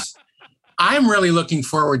 Arix. I'm really looking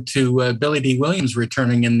forward to Billy D. Williams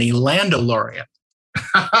returning in the Landalorian.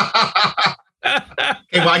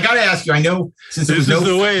 Hey, well, I got to ask you. I know since this is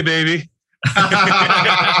the way, baby.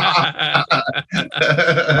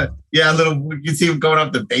 Yeah, you can see him going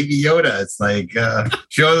up to Baby Yoda. It's like,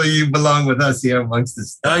 surely you belong with us here amongst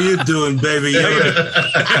us. How you doing, Baby Yoda?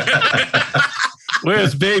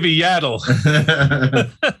 Where's Baby Yaddle?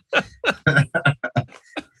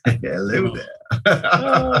 Hello there.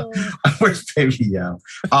 Where's Baby Yaddle?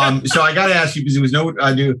 So I got to ask you, because there was no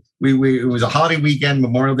it was a holiday weekend,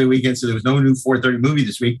 Memorial Day weekend, so there was no new 4:30 movie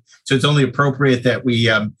this week. So it's only appropriate that we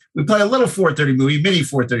play a little 4:30 movie, mini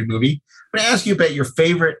 4:30 movie. I'm going to ask you about your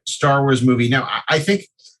favorite Star Wars movie. Now, I think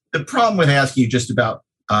the problem with asking you just about,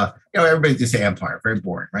 everybody just say Empire, very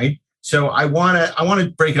boring, right? So I want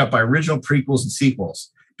to break it up by original, prequels, and sequels,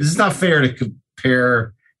 because it's not fair to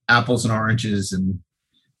compare apples and oranges and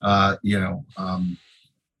in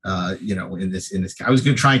this. I was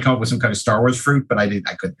going to try and come up with some kind of Star Wars fruit, but I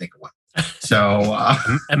couldn't think of one. So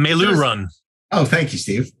a Melu run. Oh, thank you,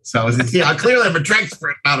 Steve. So clearly I'm a Trek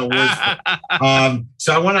expert, not a word.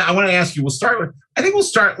 So I want to ask you. Let's start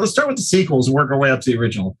with the sequels and work our way up to the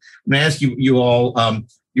original. I'm going to ask you all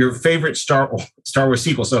your favorite Star Wars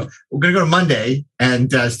sequel. So we're going to go to Monday, and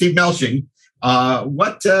Steve Melching.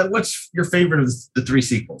 What's your favorite of the three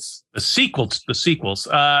sequels? The sequels.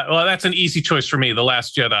 Well, that's an easy choice for me. The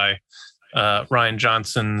Last Jedi, Rian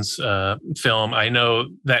Johnson's film. I know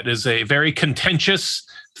that is a very contentious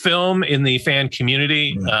film in the fan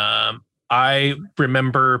community. I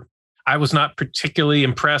remember I was not particularly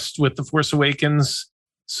impressed with The Force Awakens,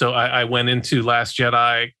 so I went into Last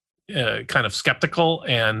Jedi kind of skeptical,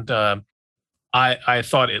 and I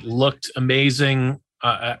thought it looked amazing.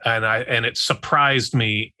 And it surprised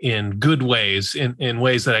me in good ways, in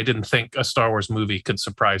ways that I didn't think a Star Wars movie could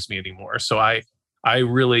surprise me anymore. So I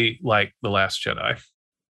really like The Last Jedi.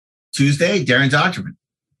 Tuesday, Darren Dochterman.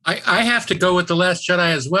 I have to go with The Last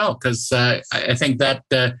Jedi as well, because I think that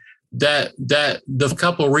the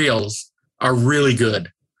couple reels are really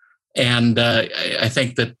good, and I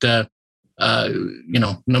think that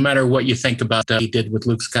no matter what you think about what he did with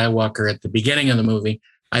Luke Skywalker at the beginning of the movie,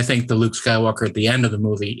 I think the Luke Skywalker at the end of the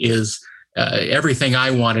movie is everything I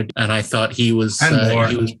wanted, and I thought he was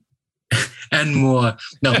and more.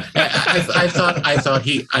 No, I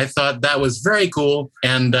thought that was very cool,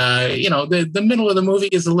 and the middle of the movie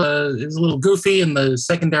is a little goofy, and the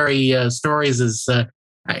secondary stories is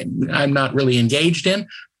I'm not really engaged in,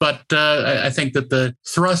 but I think that the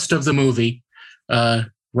thrust of the movie,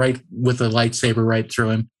 right with the lightsaber right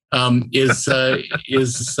through him, is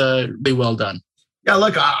really well done. Yeah,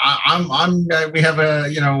 look, we have a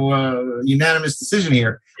unanimous decision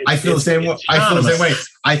here. I feel the same way.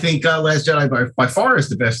 I think Last Jedi by far is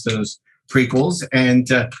the best of those prequels, and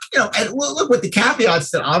look, with the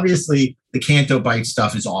caveats that obviously the Canto Bight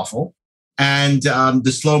stuff is awful, and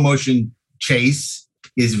the slow motion chase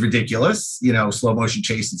is ridiculous. Slow motion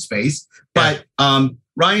chase in space, but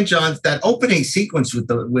Rian Johnson, that opening sequence with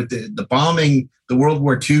the bombing, the World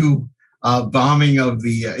War II. Bombing of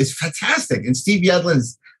the is fantastic, and Steve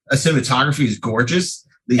Yedlin's cinematography is gorgeous.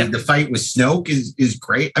 The fight with Snoke is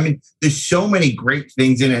great. I mean, there's so many great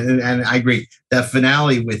things in it, and I agree. That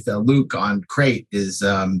finale with Luke on Crate is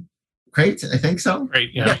Crate, I think so.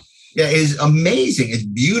 Great, yeah, is amazing. It's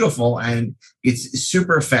beautiful and it's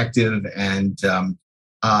super effective, and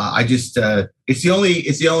I just it's the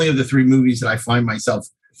only of the three movies that I find myself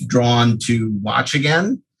drawn to watch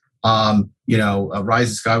again.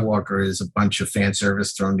 Rise of Skywalker is a bunch of fan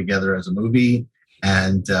service thrown together as a movie,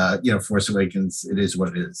 and Force Awakens, it is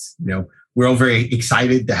what it is. We're all very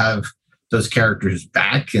excited to have those characters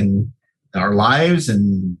back in our lives,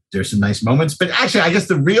 and there's some nice moments. But actually, I guess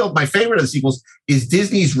my favorite of the sequels is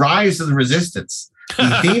Disney's Rise of the Resistance,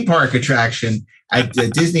 the theme park attraction at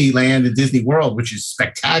Disneyland and Disney World, which is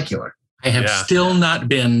spectacular. I have still not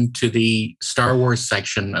been to the Star Wars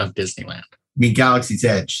section of Disneyland. I mean, Galaxy's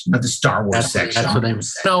Edge, not the Star Wars section. That's what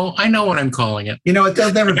No, I know what I'm calling it.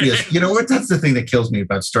 There'll never be that's the thing that kills me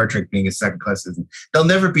about Star Trek being a second class citizen. There'll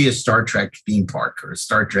never be a Star Trek theme park or a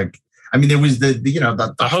Star Trek. I mean, there was the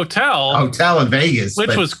hotel in Vegas,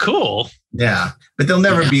 which was cool. Yeah, but there'll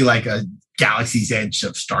never be like a Galaxy's Edge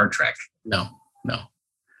of Star Trek. No.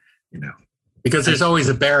 Because there's always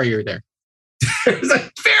a barrier there. There's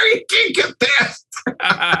a barrier you can't get past.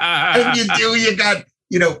 And you got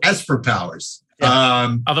Esper powers.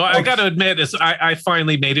 Although I got to admit, I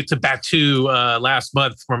finally made it to Batuu last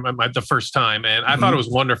month for the first time, and I thought it was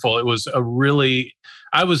wonderful. It was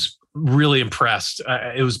I was really impressed.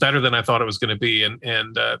 It was better than I thought it was going to be, and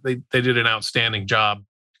they did an outstanding job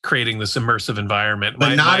creating this immersive environment.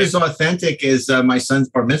 But not as authentic as my son's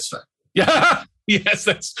bar mitzvah. Yeah. Yes,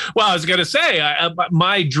 I was going to say,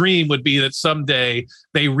 my dream would be that someday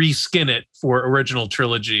they reskin it for original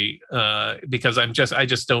trilogy, because I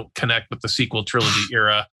just don't connect with the sequel trilogy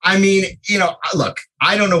era. I mean, look,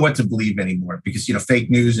 I don't know what to believe anymore because, fake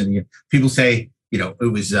news and people say,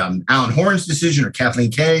 it was Alan Horn's decision or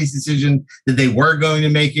Kathleen Kennedy's decision that they were going to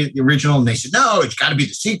make it the original, and they said no, it's got to be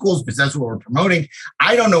the sequels because that's what we're promoting.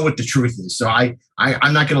 I don't know what the truth is, so I'm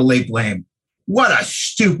not going to lay blame. What a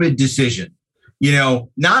stupid decision,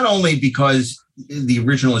 not only because the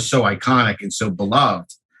original is so iconic and so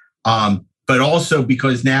beloved, but also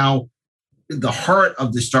because now the heart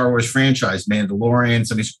of the Star Wars franchise, Mandalorian,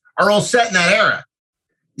 some of these are all set in that era.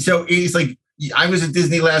 So it's like, I was at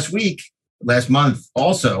Disney last month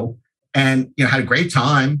also, and had a great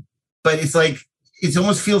time, but it's like, it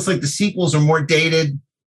almost feels like the sequels are more dated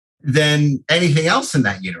than anything else in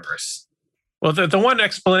that universe. Well, the one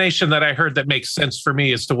explanation that I heard that makes sense for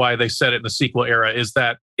me as to why they set it in the sequel era is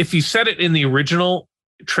that if you set it in the original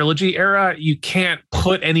trilogy era, you can't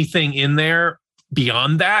put anything in there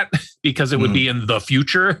beyond that because it would be in the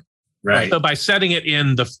future. Right. So by setting it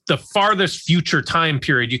in the farthest future time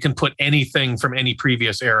period, you can put anything from any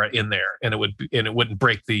previous era in there, and it wouldn't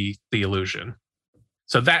break the illusion.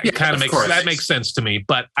 So that kind of makes sense to me.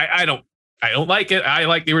 But I don't like it. I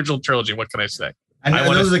like the original trilogy. What can I say? And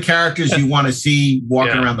those are the characters you want to see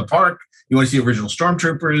walking around the park. You want to see original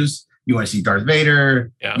stormtroopers. You want to see Darth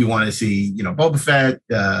Vader. Yeah. You want to see, Boba Fett.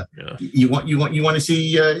 You want to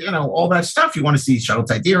see, all that stuff. You want to see Shuttle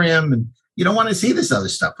Tydirium, and you don't want to see this other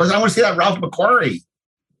stuff. Because I want to see that Ralph McQuarrie.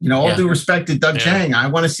 All due respect to Doug Chang, I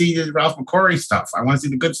want to see the Ralph McQuarrie stuff. I want to see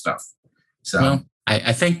the good stuff. So, well,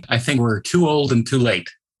 I think we're too old and too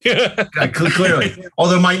late. Clearly,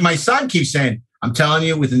 although my son keeps saying, "I'm telling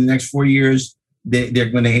you, within the next 4 years, when they're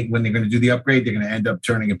going to do the upgrade, they're going to end up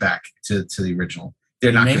turning it back to the original."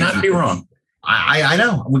 They're not. May not be wrong. I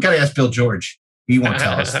know. We got to ask Bill George. He won't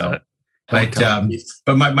tell us though. But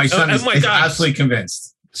my son is absolutely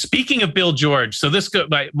convinced. Speaking of Bill George, so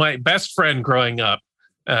my best friend growing up,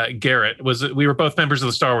 Garrett, we were both members of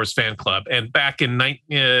the Star Wars fan club, and back in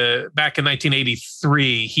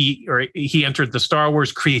 1983, he entered the Star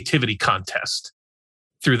Wars creativity contest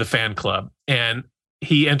through the fan club, and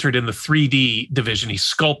he entered in the 3D division. He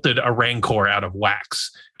sculpted a Rancor out of wax,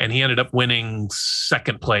 and he ended up winning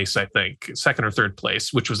second place, I think, second or third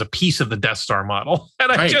place, which was a piece of the Death Star model.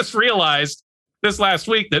 And I just realized this last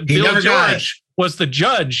week that Bill George was the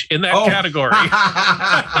judge in that category.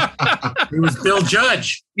 It was Bill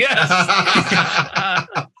Judge. Yes.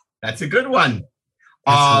 That's a good one.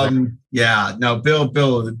 Bill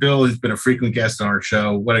has been a frequent guest on our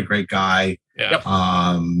show. What a great guy. Yeah.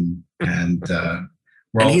 And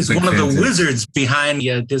he's one of the wizards behind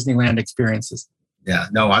Disneyland experiences. Yeah,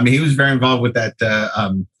 no, I mean, he was very involved with that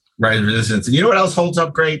Rise of Resistance. And you know what else holds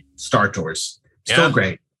up great? Star Tours. Still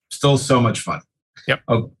great. Still so much fun. Yep.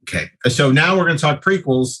 Okay. So now we're going to talk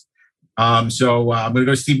prequels. So I'm going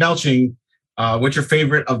to go Steve Melching. What's your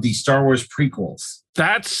favorite of the Star Wars prequels?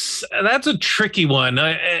 That's a tricky one.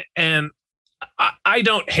 I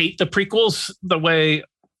don't hate the prequels the way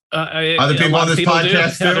other people on this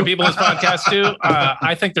podcast do.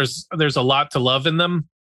 I think there's a lot to love in them,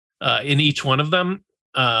 in each one of them.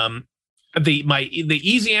 The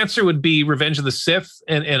easy answer would be Revenge of the Sith,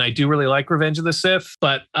 and I do really like Revenge of the Sith,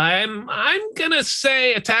 but I'm gonna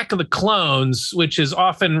say Attack of the Clones, which is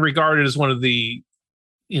often regarded as one of the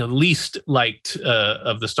least liked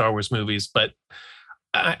of the Star Wars movies. But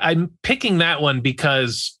I'm picking that one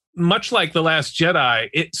because, much like The Last Jedi,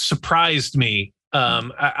 it surprised me.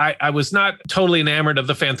 I was not totally enamored of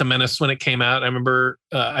The Phantom Menace when it came out. I remember,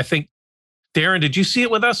 I think, Darren, did you see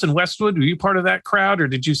it with us in Westwood? Were you part of that crowd, or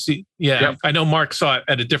did you see? Yeah, yep. I know Mark saw it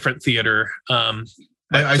at a different theater. I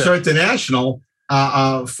saw it at the National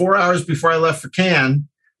 4 hours before I left for Cannes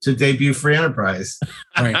to debut Free Enterprise.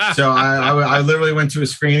 Right. So I literally went to a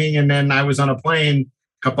screening, and then I was on a plane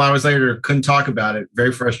a couple hours later. Couldn't talk about it.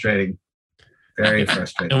 Very frustrating. Very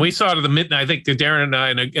frustrating. And we saw it at the midnight. I think Darren and I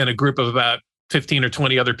and a group of about 15 or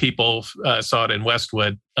 20 other people saw it in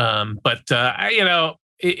Westwood.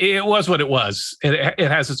 It was what it was. It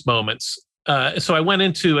has its moments. So I went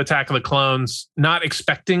into Attack of the Clones not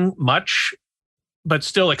expecting much, but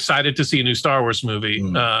still excited to see a new Star Wars movie.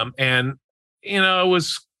 And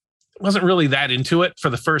wasn't really that into it for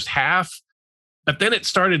the first half, but then it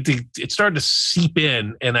started to seep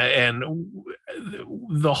in, and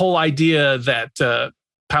the whole idea that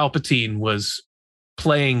Palpatine was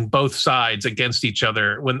playing both sides against each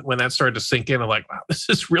other, when that started to sink in, I'm like, wow, this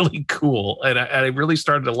is really cool. And I really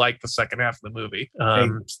started to like the second half of the movie.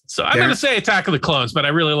 So I'm going to say Attack of the Clones, but I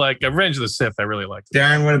really like Revenge of the Sith. I really liked it.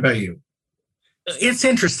 Darren, what about you? It's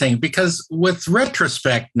interesting because with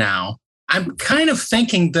retrospect now, I'm kind of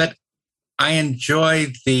thinking that I enjoy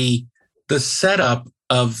the setup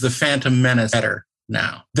of the Phantom Menace better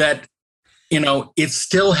now. That, it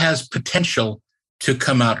still has potential to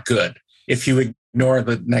come out good. If you nor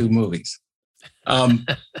the next movies.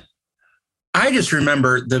 I just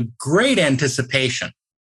remember the great anticipation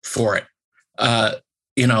for it.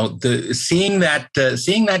 Seeing that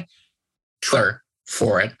trailer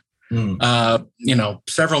for it,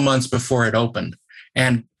 several months before it opened,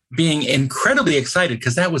 and being incredibly excited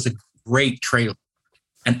because that was a great trailer,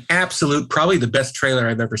 an absolute, probably the best trailer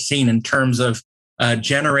I've ever seen in terms of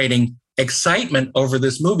generating excitement over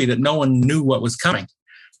this movie that no one knew what was coming.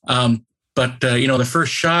 But the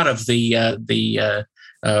first shot of the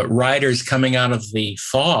riders coming out of the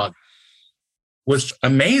fog was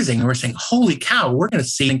amazing. We're saying, holy cow, we're going to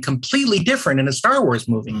see something completely different in a Star Wars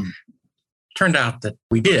movie. Turned out that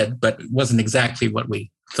we did, but it wasn't exactly what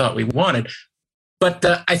we thought we wanted. But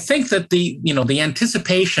I think that the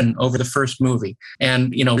anticipation over the first movie,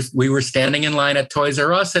 and, we were standing in line at Toys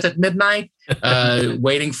R Us at midnight,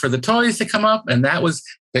 waiting for the toys to come up. And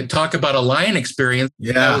they talk about a line experience.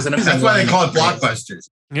 Yeah, that's why they call it blockbusters.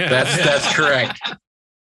 Yeah, that's correct.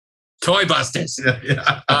 Toy busters.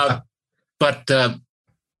 Yeah. But the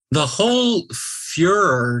whole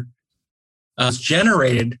furor was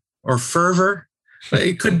generated, or fervor,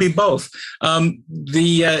 it could be both.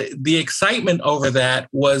 The excitement over that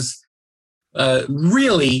was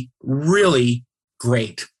really, really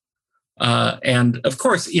great. And of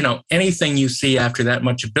course, anything you see after that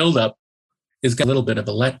much buildup is a little bit of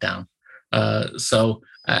a letdown. So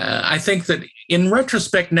I think that in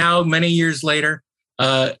retrospect now, many years later,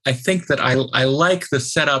 I think that I like the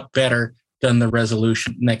setup better than the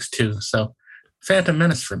resolution next to. So Phantom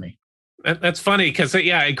Menace for me. That's funny because,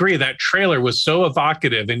 I agree. That trailer was so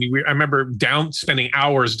evocative, and I remember spending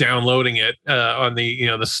hours downloading it on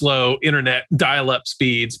the slow internet dial-up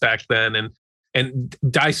speeds back then, and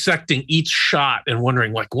dissecting each shot and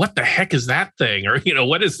wondering, like, what the heck is that thing, or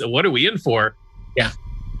what are we in for? Yeah.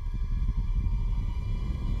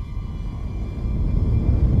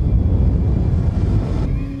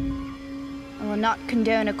 I will not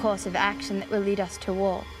condone a course of action that will lead us to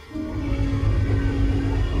war.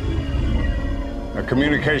 A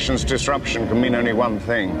communications disruption can mean only one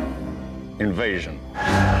thing: invasion.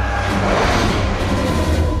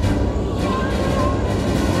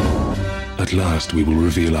 At last we will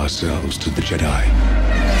reveal ourselves to the Jedi.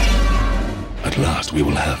 At last we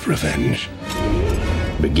will have revenge.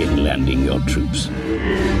 Begin landing your troops.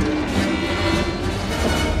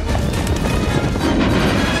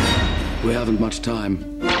 We haven't much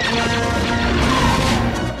time.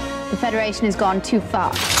 The Federation has gone too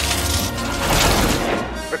far.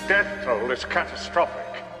 The death toll is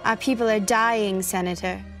catastrophic. Our people are dying,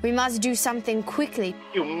 Senator. We must do something quickly.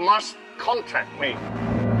 You must contact me.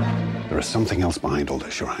 There is something else behind all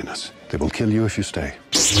this, Your Highness. They will kill you if you stay.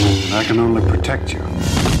 I can only protect you.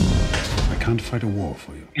 I can't fight a war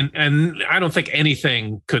for you. And I don't think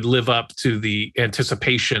anything could live up to the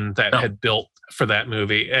anticipation that had built for that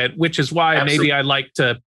movie, which is why maybe I liked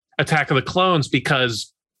Attack of the Clones,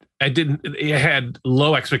 because I had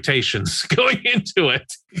low expectations going into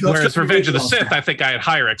it. Whereas Revenge of the Sith, I think I had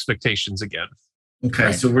higher expectations again.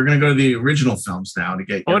 Okay, so we're going to go to the original films now to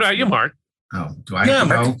get. What about you, Mark? Oh, do I have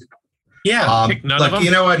to go? Yeah. Look,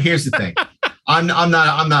 you know what? Here's the thing. I'm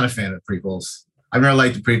not a fan of prequels. I've never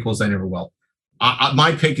liked the prequels. I never will.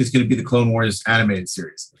 My pick is going to be the Clone Wars animated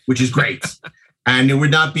series, which is great. And it would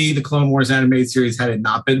not be the Clone Wars animated series had it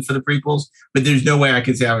not been for the prequels. But there's no way I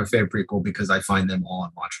can say I have a favorite prequel because I find them all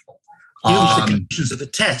unwatchable. The conditions of the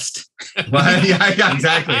test. Well, yeah,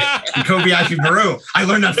 exactly. Kobayashi Maru. I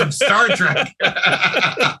learned that from Star Trek.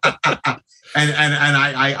 and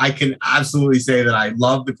I can absolutely say that I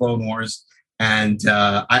love the Clone Wars, and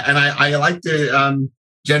I like the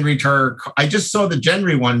Gendry. I just saw the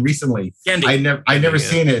Gendry one recently. Gendy. I never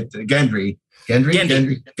seen it. Gendry.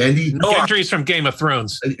 Gendry's from Game of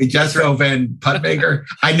Thrones. Jessica Van Putmaker.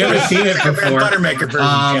 I never seen it before.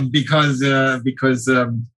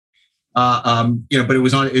 But it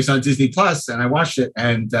was on Disney Plus, and I watched it,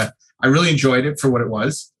 and I really enjoyed it for what it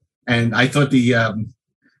was. And I thought the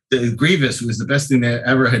Grievous was the best thing that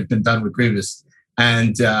ever had been done with Grievous.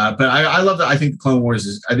 And but I love that. I think Clone Wars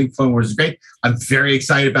is great. I'm very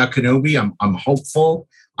excited about Kenobi. I'm hopeful.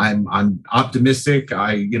 I'm optimistic.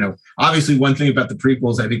 Obviously one thing about the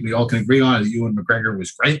prequels I think we all can agree on is Ewan McGregor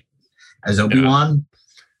was great as Obi-Wan.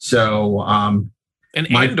 So and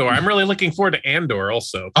Andor, I'm really looking forward to Andor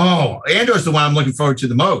also. Oh, Andor's the one I'm looking forward to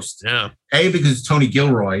the most. Yeah. Because it's Tony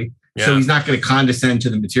Gilroy. Yeah. So he's not going to condescend to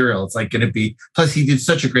the material. It's like going to be, plus he did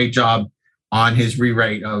such a great job on his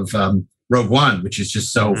rewrite of Rogue One, which is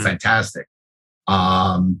just so fantastic.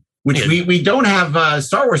 We don't have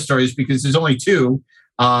Star Wars stories because there's only two.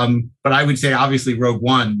 But I would say, obviously, Rogue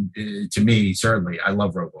One, to me, certainly, I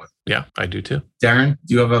love Rogue One. Yeah, I do too. Darren,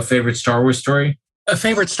 do you have a favorite Star Wars story? A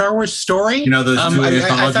favorite Star Wars story? You know those two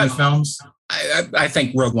anthology films? I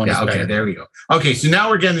think Rogue One is okay, better. there we go. Okay, so now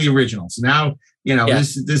we're getting the original. So now,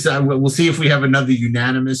 this we'll see if we have another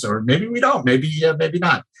unanimous, or maybe we don't. Maybe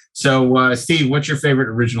not. So, Steve, what's your favorite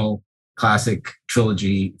original classic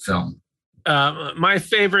trilogy film? My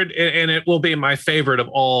favorite, and it will be my favorite of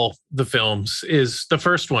all the films, is the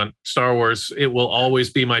first one, Star Wars. It will always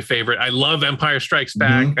be my favorite. I love Empire Strikes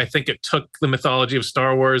Back. Mm-hmm. I think it took the mythology of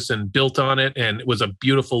Star Wars and built on it, and it was a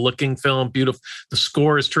beautiful looking film. Beautiful. The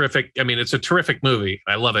score is terrific. I mean, it's a terrific movie.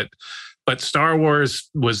 I love it. But Star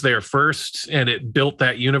Wars was there first, and it built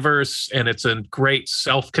that universe, and it's a great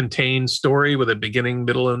self-contained story with a beginning,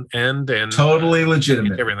 middle, and end, and totally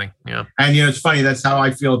legitimate. Everything, yeah. And it's funny. That's how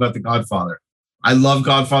I feel about The Godfather. I love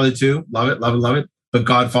Godfather 2. Love it. But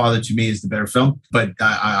Godfather to me is the better film. But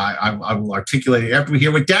I will articulate it after we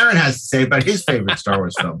hear what Darren has to say about his favorite Star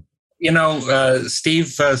Wars film.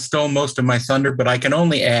 Steve stole most of my thunder, but I can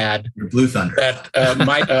only add your blue thunder that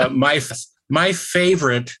my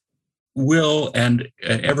favorite will and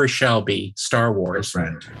ever shall be Star Wars.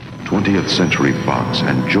 20th Century Fox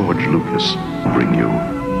and George Lucas bring you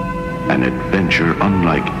an adventure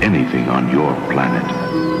unlike anything on your planet.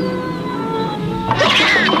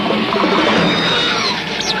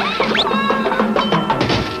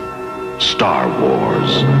 Star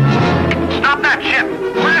Wars. Stop that ship!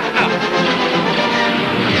 Blast up!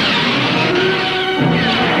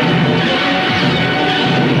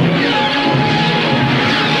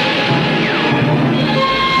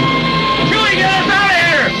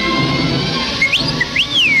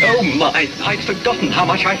 Oh my, I'd forgotten how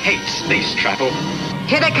much I hate space travel.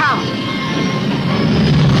 Here they come.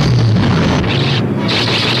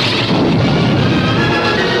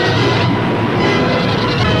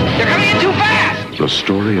 You're coming in too fast! The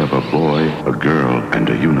story of a boy, a girl, and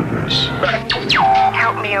a universe.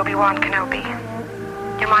 Help me, Obi-Wan Kenobi.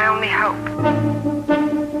 You're my only hope.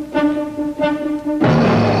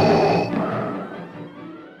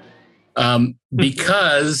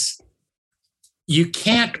 Because you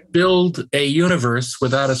can't build a universe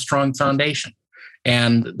without a strong foundation.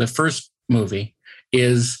 And the first movie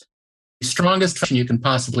is the strongest foundation you can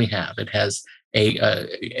possibly have. It has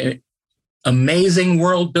a amazing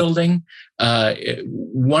world building,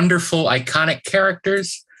 wonderful, iconic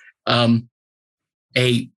characters, a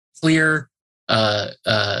clear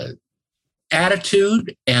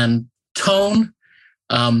attitude and tone.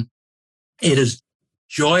 It is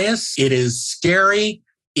joyous. It is scary.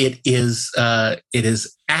 It is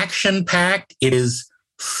action-packed. It is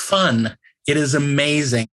fun. It is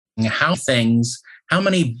amazing how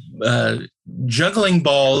many juggling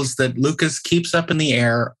balls that Lucas keeps up in the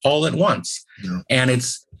air all at once. Yeah. And it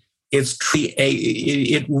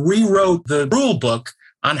rewrote the rule book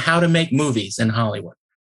on how to make movies in Hollywood.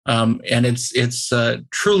 And it's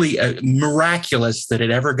truly miraculous that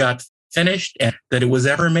it ever got finished and that it was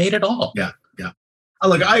ever made at all. Yeah.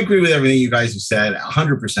 Look, I agree with everything you guys have said,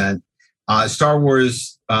 100%. Star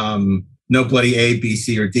Wars, no bloody A, B,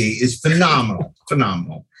 C, or D is phenomenal.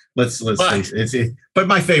 Let's face it. But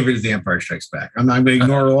my favorite is The Empire Strikes Back. I'm going to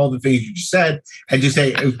ignore all the things you just said and just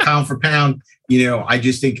say pound for pound. I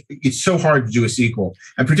just think it's so hard to do a sequel,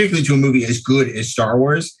 and particularly to a movie as good as Star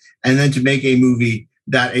Wars, and then to make a movie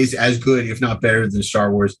that is as good, if not better, than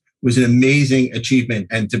Star Wars was an amazing achievement.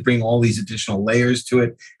 And to bring all these additional layers to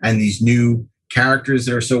it and these new characters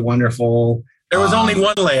that are so wonderful. There was only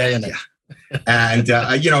one layer in it. Yeah. And,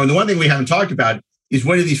 and the one thing we haven't talked about is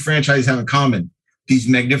what do these franchises have in common? These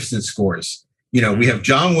magnificent scores. We have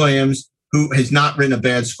John Williams, who has not written a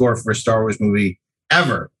bad score for a Star Wars movie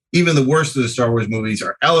ever. Even the worst of the Star Wars movies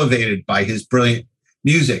are elevated by his brilliant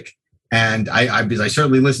music. And I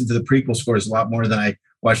certainly listen to the prequel scores a lot more than I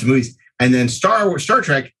watch the movies. And then Star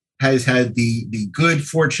Trek has had the good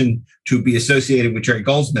fortune to be associated with Jerry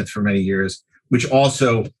Goldsmith for many years, which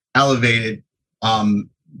also elevated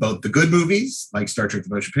both the good movies like Star Trek: The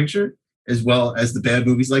Motion Picture, as well as the bad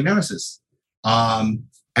movies like Nemesis.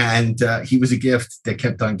 And he was a gift that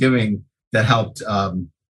kept on giving that helped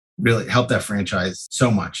really help that franchise so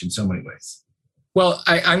much in so many ways. Well,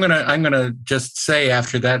 I'm gonna just say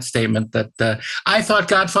after that statement that I thought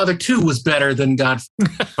Godfather 2 was better than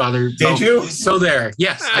Godfather. Did you? So there,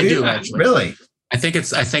 yes, I do actually. Really? I think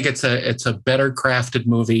it's a better crafted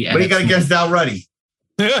movie. What do you got against Val Ruddy?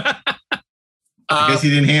 I guess he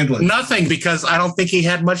didn't handle it. Nothing, because I don't think he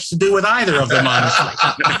had much to do with either of them, honestly.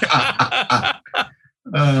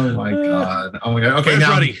 Oh my god. Okay, Where's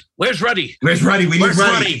Ruddy? Where's Ruddy? Where's Ruddy? We need Where's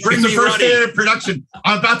Ruddy. Ruddy? Bring It's the me first Ruddy. day of production.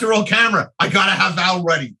 I'm about to roll camera. I gotta have Val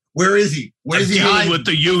ready. Where is he? Where's he dealing hiding? with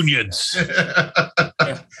the unions.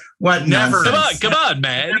 What Never. nonsense. Come on,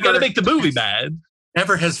 man. You got to make the movie, man.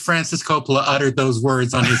 Never has Francis Coppola uttered those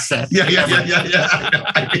words on his set. Yeah.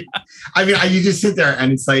 I mean, you just sit there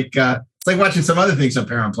and it's like watching some other things on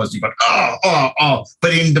Paramount Plus. You go, oh,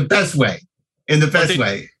 but in the best way.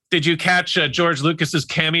 Way. Did you catch George Lucas's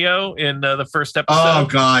cameo in the first episode? Oh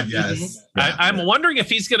God, yes. I'm wondering if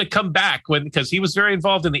he's going to come back because he was very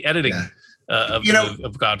involved in the editing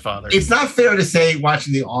of Godfather. It's not fair to say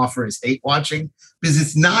watching The Offer is hate watching because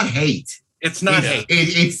it's not hate. It's not hate.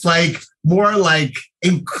 It's like more like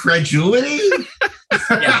incredulity.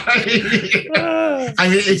 I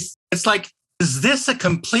mean, it's like, is this a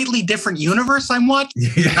completely different universe I'm watching?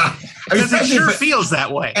 Yeah. Because it sure feels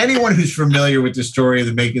that way. Anyone who's familiar with the story of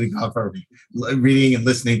the making of The Godfather, reading and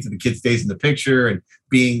listening to The Kid Stays in the Picture and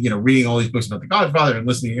reading all these books about The Godfather and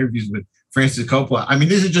listening to interviews with Francis Coppola. I mean,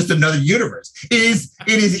 this is just another universe. It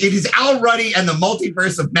is Al Ruddy and the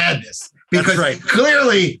multiverse of madness. Because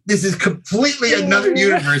clearly this is completely another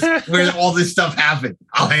universe where all this stuff happened.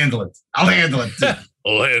 I'll handle it.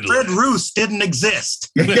 Fred Roos didn't exist.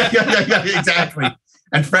 Yeah, exactly.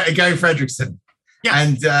 And Gary Fredrickson. Yeah.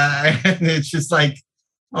 And it's just like,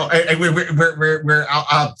 Francis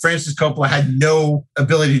Coppola had no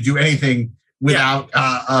ability to do anything without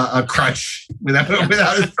a crutch, without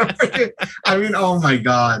his. I mean, oh my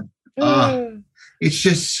God, it's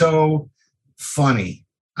just so funny.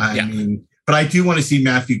 I mean, but I do want to see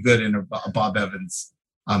Matthew Good in a Bob Evans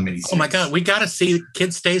miniseries. Oh my God, we got to see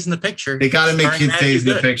Kid Stays in the Picture. They got to make Kid Stays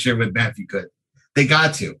in the Picture with Matthew Good. They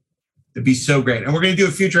got to. It'd be so great. And we're going to do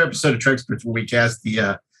a future episode of Trexperts where we cast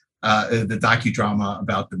the docudrama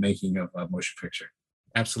about the making of a motion picture.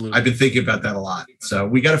 Absolutely. I've been thinking about that a lot. So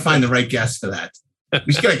we got to find the right guest for that.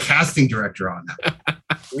 We should get a casting director on that.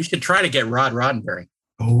 We should try to get Rod Roddenberry.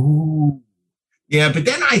 Oh, yeah. But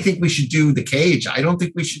then I think we should do The Cage. I don't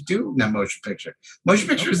think we should do that motion picture. Motion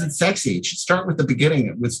picture isn't sexy. It should start with the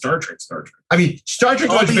beginning with Star Trek. I mean, Star Trek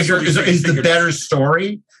motion picture is the better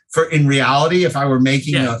story. In reality, if I were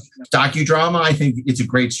making a docudrama, I think it's a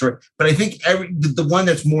great story. But I think the one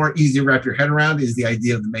that's more easy to wrap your head around is the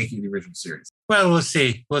idea of the making of the original series. Well, we'll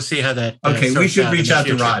see. We'll see how that. Okay, we should reach out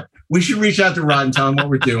to Rod. We should reach out to Rod and tell him what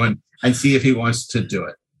we're doing and see if he wants to do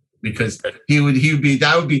it, because he would be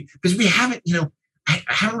because we haven't. I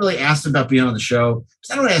haven't really asked him about being on the show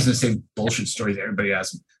because I don't ask him the same bullshit stories that everybody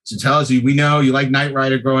asks him. So tell us, we know you like Knight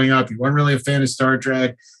Rider growing up. You weren't really a fan of Star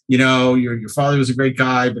Trek. Your father was a great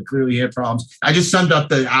guy, but clearly he had problems. I just summed up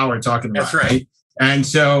the hour talking about Rod. Right? And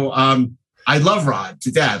so I love Rod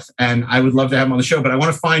to death, and I would love to have him on the show, but I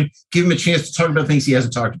want to give him a chance to talk about things he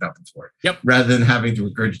hasn't talked about before. Yep. Rather than having to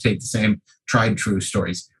regurgitate the same tried and true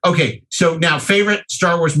stories. Okay, so now favorite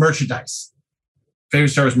Star Wars merchandise.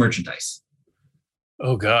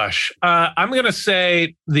 Oh gosh, I'm gonna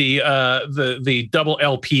say the double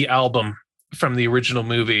LP album from the original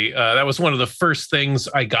movie. That was one of the first things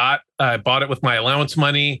I got. I bought it with my allowance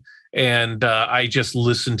money, and I just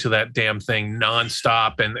listened to that damn thing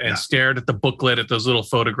nonstop and stared at the booklet at those little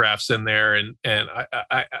photographs in there, and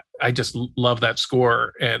I just love that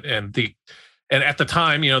score and at the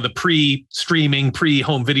time, the pre-streaming,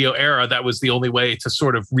 pre-home video era, that was the only way to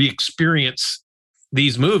sort of re-experience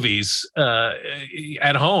these movies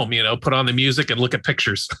at home, put on the music and look at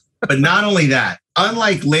pictures. But not only that,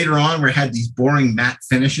 unlike later on where it had these boring matte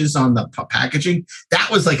finishes on the packaging, that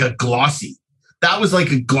was like a glossy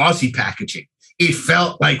packaging. It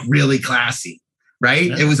felt like really classy, right?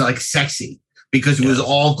 Yeah. It was like sexy because it was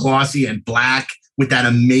all glossy and black with that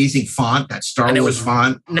amazing font, that Star Wars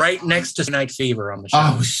font. Right next to Night Fever on the show.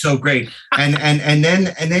 Oh, it was so great. And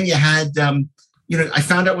then you had I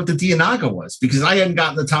found out what the Dianaga was because I hadn't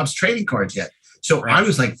gotten the Topps trading cards yet. So I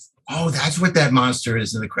was like, oh, that's what that monster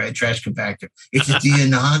is in the trash compactor. It's a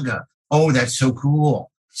Dianaga. Oh, that's so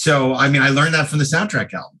cool. So, I mean, I learned that from the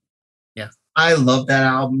soundtrack album. Yeah. I love that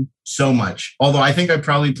album so much. Although I think I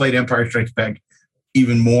probably played Empire Strikes Back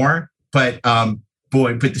even more. But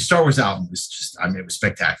but the Star Wars album was just, it was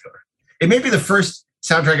spectacular. It may be the first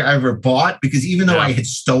soundtrack I ever bought because even though I had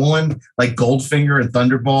stolen like Goldfinger and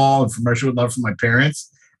Thunderball and From Russia with Love from my parents,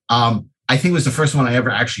 I think it was the first one I ever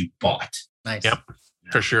actually bought. Nice. Yep,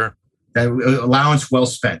 for sure. That allowance well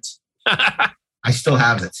spent. I still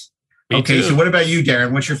have it. Okay, so what about you,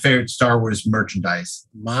 Darren? What's your favorite Star Wars merchandise?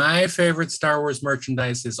 My favorite Star Wars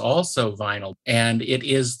merchandise is also vinyl, and it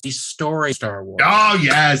is the story Star Wars. Oh,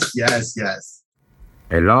 yes.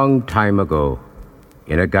 A long time ago,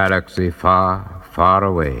 in a galaxy far, far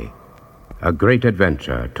away, a great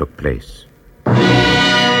adventure took place.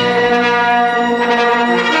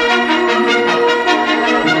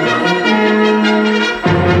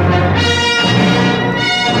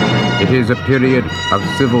 It is a period of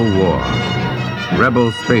civil war.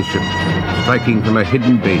 Rebel spaceships, striking from a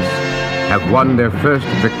hidden base, have won their first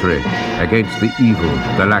victory against the evil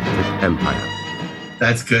Galactic Empire.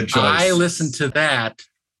 That's good choice. I listened to that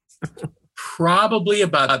probably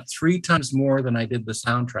about 3 times more than I did the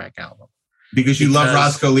soundtrack album. Because you love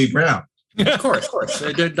Roscoe Lee Brown. Of course.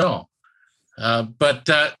 I did know.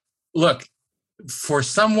 But look, for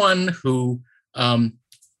someone who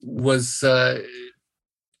was...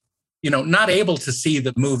 not able to see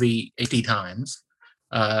the movie 80 times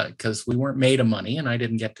because we weren't made of money and I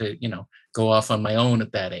didn't get to, go off on my own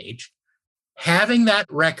at that age. Having that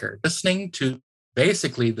record, listening to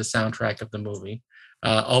basically the soundtrack of the movie,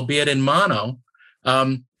 albeit in mono,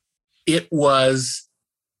 it was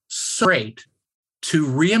so great to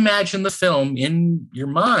reimagine the film in your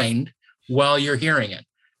mind while you're hearing it.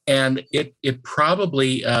 And it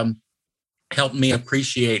probably helped me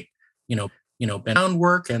appreciate, Ben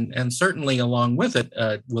work and certainly along with it,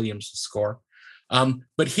 Williams' score.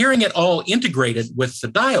 But hearing it all integrated with the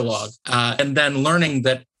dialogue and then learning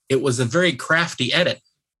that it was a very crafty edit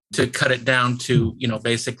to cut it down to,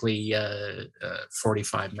 basically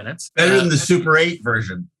 45 minutes. Better than the Super 8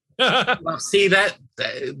 version. Well, see,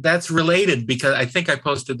 that's related because I think I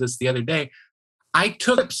posted this the other day. I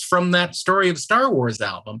took from that Story of Star Wars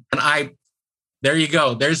album and there you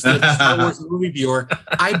go. There's the Star Wars movie viewer.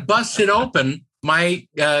 I busted open my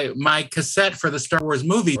cassette for the Star Wars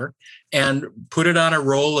movie and put it on a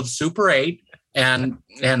roll of Super 8 and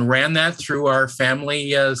ran that through our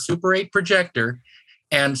family Super 8 projector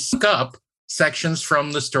and stuck up sections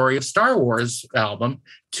from the Story of Star Wars album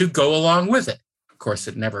to go along with it. Of course,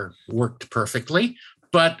 it never worked perfectly,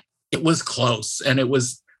 but it was close and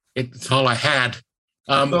it's all I had.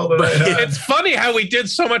 But it's funny how we did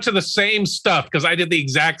so much of the same stuff because I did the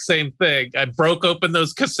exact same thing. I broke open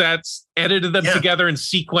those cassettes, edited them together in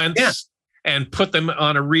sequence, and put them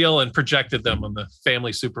on a reel and projected them on the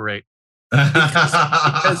family Super 8.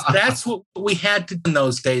 Because that's what we had to do in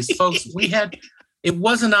those days, folks. It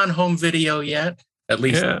wasn't on home video yet, at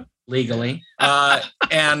least legally. I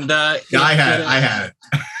had it.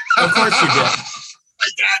 Of course you did.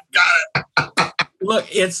 Got it. Look,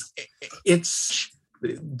 it's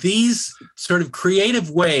these sort of creative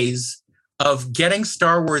ways of getting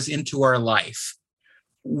Star Wars into our life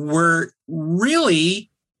were really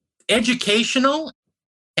educational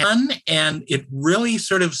and it really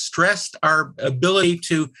sort of stressed our ability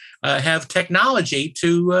to have technology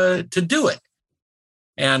to do it.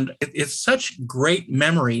 And it's such great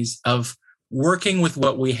memories of working with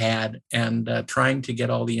what we had and trying to get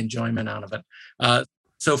all the enjoyment out of it.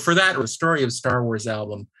 So for that, the Story of Star Wars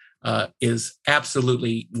album is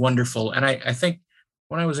absolutely wonderful. And I think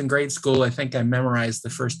when I was in grade school, I think I memorized the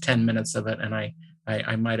first 10 minutes of it. And I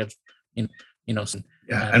might have,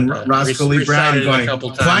 Roscoe Lee Brown going,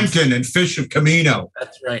 Plankton and Fish of Camino.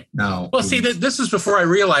 That's right. No. Well, see, this is before I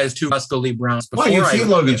realized who Roscoe Lee Brown was. Well, you've seen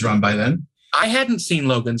Logan's Run by then. I hadn't seen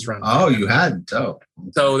Logan's Run. Oh, you hadn't? Oh.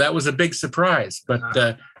 So that was a big surprise. But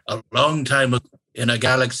a long time ago, in a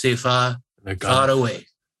galaxy far, far away,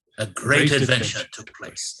 a great adventure took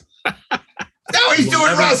place. Now he's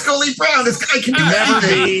doing Roscoe Lee Brown. This guy can do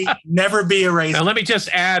never be erased. Now, let me just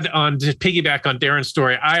add on to piggyback on Darren's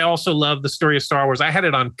story. I also love the Story of Star Wars. I had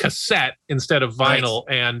it on cassette instead of vinyl.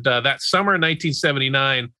 Nice. And that summer in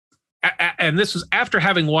 1979, and this was after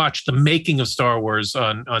having watched the making of Star Wars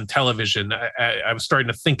on television, I was starting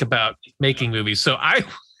to think about making movies. So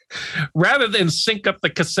rather than sync up the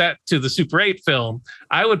cassette to the Super 8 film,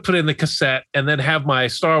 I would put in the cassette and then have my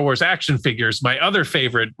Star Wars action figures, my other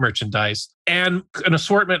favorite merchandise, and an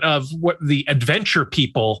assortment of what the Adventure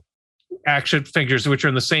People action figures, which are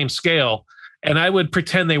in the same scale. And I would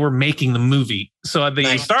pretend they were making the movie. So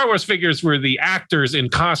the Star Wars figures were the actors in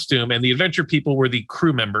costume and the Adventure People were the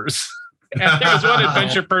crew members. And there was one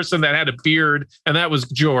adventure person that had a beard, and that was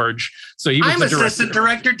George. So he was I'm assistant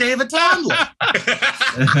director David Townley. So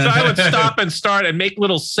I would stop and start and make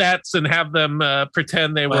little sets and have them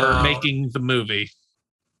pretend they were making the movie.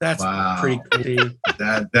 That's pretty cool.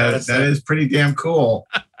 That is pretty damn cool.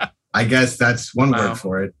 I guess that's one word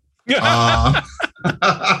for it. But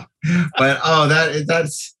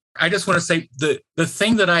that's. I just want to say the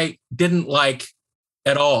thing that I didn't like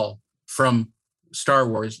at all from Star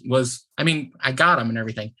Wars was, I mean, I got him and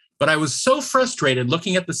everything, but I was so frustrated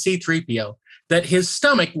looking at the C-3PO that his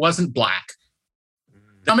stomach wasn't black.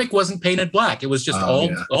 Stomach wasn't painted black. It was just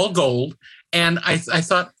all gold. And I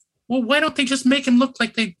thought, well, why don't they just make him look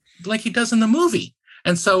like they he does in the movie.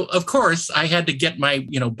 And so, of course, I had to get my,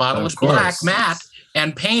 bottle-ish black mat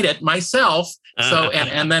and paint it myself. So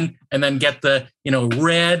and then get the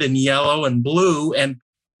red and yellow and blue and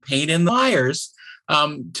paint in the wires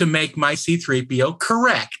to make my C-3PO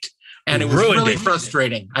correct. And it was really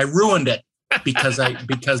frustrating. I ruined it because I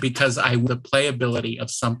the playability of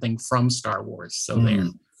something from Star Wars. So there.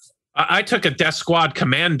 I took a Death Squad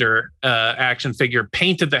Commander action figure,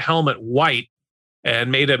 painted the helmet white,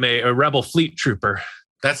 and made him a Rebel Fleet Trooper.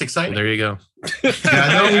 That's exciting. Well, there you go.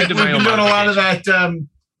 Yeah, we've been doing a lot of that.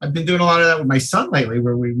 I've been doing a lot of that with my son lately,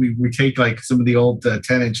 where we take like some of the old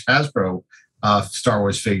 10-inch Hasbro Star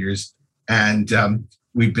Wars figures, and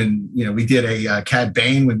we've been, we did a Cad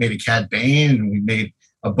Bane. We made a Cad Bane, and we made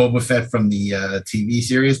a Boba Fett from the TV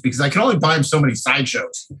series, because I can only buy him so many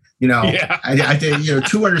sideshows. I did,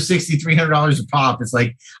 $260, $300 a pop. It's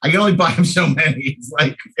like I can only buy him so many. It's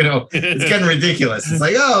like, it's getting ridiculous. It's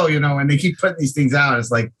like, and they keep putting these things out.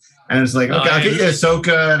 It's like, okay, I'll get you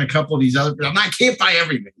Ahsoka and a couple of these other, but I can't buy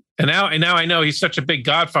everything. And now I know he's such a big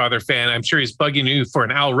Godfather fan. I'm sure he's bugging you for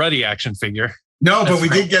an Al Ruddy action figure. No, but we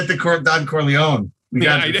did get the Don Corleone. We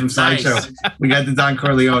got it from Sideshow. We got the Don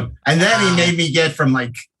Corleone, and then he made me get from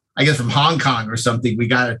from Hong Kong or something. We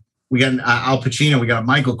got Al Pacino. We got a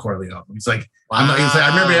Michael Corleone. He's like, I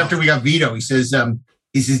remember after we got Vito, he says,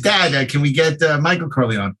 Dad, can we get Michael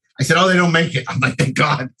Corleone? I said, oh, they don't make it. I'm like, thank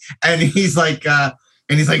God. And he's like, no,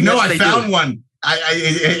 I found one.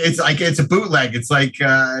 It's a bootleg. It's like,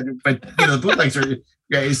 but the bootlegs are.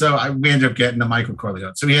 Yeah, so we ended up getting a Michael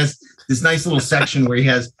Corleone. So he has this nice little section where he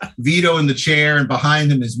has Vito in the chair, and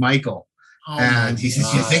behind him is Michael. And he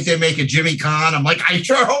says, "You think they make a Jimmy Kahn?" I'm like, "I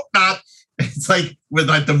sure hope not." It's like we'll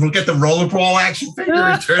get the rollerball action figure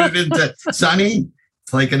and turn it into Sonny.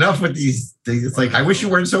 It's like enough with these things. It's like I wish you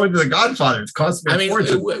weren't so into The Godfather. It's costing me a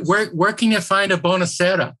fortune. Where can you find a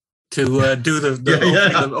Bonacera to do the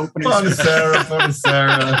opening?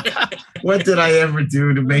 Bonacera. What did I ever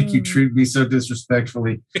do to make you treat me so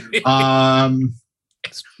disrespectfully?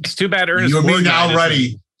 It's too bad Ernest Borgnine. You mean now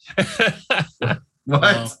ready?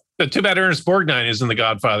 What? Too bad Ernest Borgnine is in The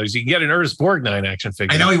Godfathers. You can get an Ernest Borgnine action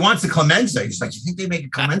figure. I know he wants a Clemenza. He's like, you think they make a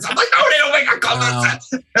Clemenza? I'm like, no, they don't make a Clemenza.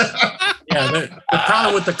 The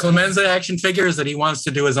problem with the Clemenza action figure is that he wants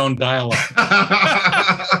to do his own dialogue.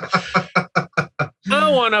 I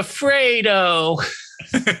want a Fredo.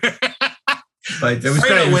 But it was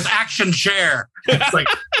Fredo with action chair. It's like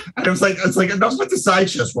enough with the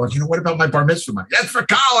sideshows. Well, what about my bar mitzvah money? That's for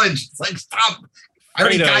college. It's like, stop. I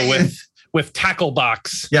already got you. With tackle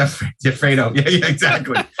box. Yeah, Fredo. Yeah,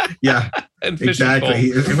 exactly. Yeah,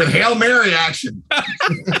 exactly. With Hail Mary action.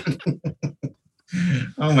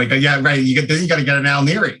 Oh my God! Yeah, right. You got to get an Al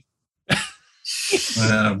Neri.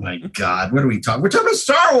 Oh my God! What are we talking? We're talking about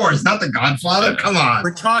Star Wars, not The Godfather. Come on.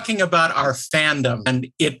 We're talking about our fandom, and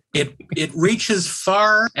it reaches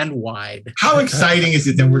far and wide. How exciting is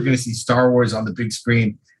it that we're going to see Star Wars on the big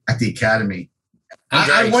screen at the Academy?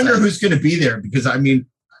 I wonder who's going to be there, because everyone's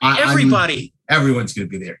going to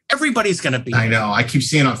be there. Everybody's going to be there. I know. I keep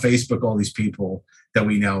seeing on Facebook all these people that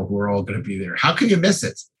we know who are all going to be there. How can you miss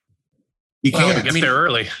it? You can't. Get there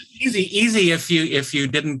early. Easy if you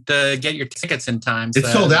didn't get your tickets in time.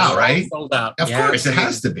 It's sold out, right? Sold out. Of course, it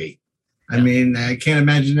has to be. I mean, I can't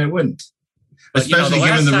imagine it wouldn't. But, especially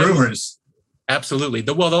given the rumors. Absolutely.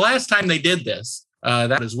 The last time they did this,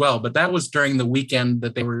 that as well, but that was during the weekend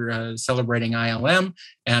that they were celebrating ILM,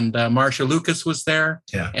 and Marcia Lucas was there.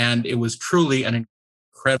 Yeah. And it was truly an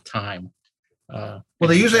incredible time. Well,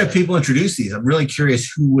 they usually have people introduce these. I'm really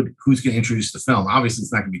curious who's going to introduce the film. Obviously,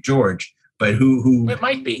 it's not going to be George, but who? It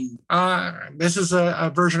might be. This is a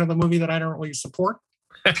version of the movie that I don't really support.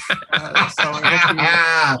 So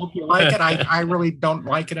I hope you like it. I really don't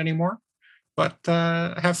like it anymore, but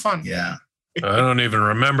have fun. Yeah. I don't even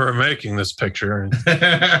remember making this picture.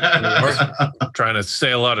 Trying to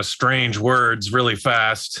say a lot of strange words really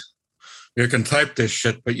fast. You can type this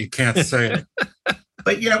shit, but you can't say it.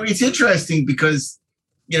 But, it's interesting because,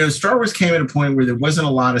 Star Wars came at a point where there wasn't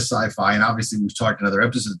a lot of sci-fi. And obviously, we've talked in other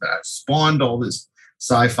episodes about it. Spawned all this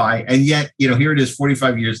sci-fi. And yet, here it is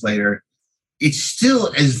 45 years later. It's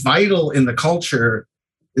still as vital in the culture,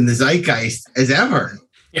 in the zeitgeist as ever.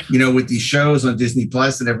 Yeah. With these shows on Disney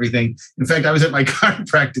Plus and everything. In fact, I was at my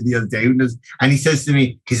chiropractor the other day, and he says to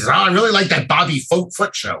me, he says, "Oh, I really like that Bobby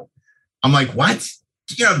Foot show." I'm like, "What?"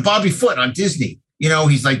 Bobby Foot on Disney.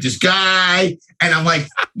 He's like this guy, and I'm like,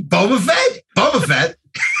 Boba Fett. Oh,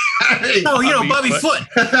 Bobby Foot.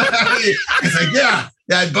 It's like, yeah,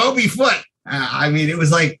 that Bobby Foot. It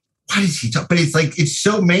was like, what is he talking? But it's like it's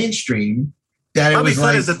so mainstream that Bobby it was Foot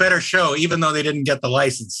like is a better show, even though they didn't get the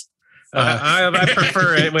license. I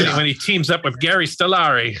prefer it when he teams up with Gary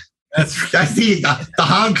Stellari. That's the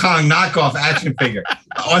Hong Kong knockoff action figure.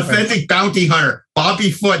 Authentic bounty hunter,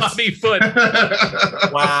 Bobby Foot. Bobby Foot.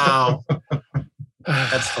 Wow.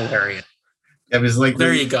 That's hilarious. It was like,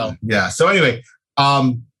 there you go. Yeah. So anyway,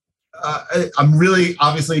 I'm really,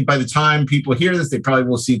 obviously by the time people hear this, they probably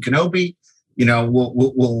will see Kenobi. You know,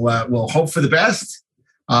 we'll hope for the best.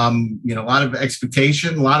 You know, a lot of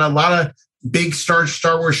expectation, a lot of big Star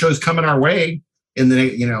Wars shows coming our way in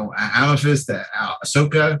the, you know, Amethyst,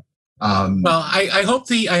 Ahsoka. Well, I hope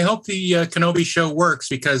the Kenobi show works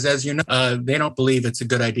because, as you know, they don't believe it's a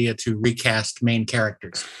good idea to recast main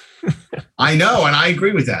characters. I know, and I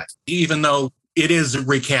agree with that. Even though it is a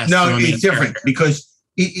recast. No, it's different because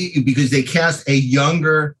they cast a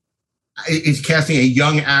younger. It's casting a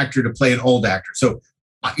young actor to play an old actor. So,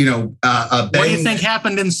 you know, what do you think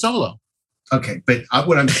happened in Solo? Okay, but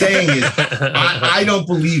what I'm saying is, I don't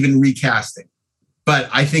believe in recasting, but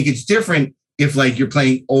I think it's different if, like, you're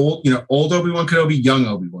playing old Obi-Wan Kenobi, young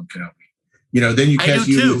Obi-Wan Kenobi. You know, then you cast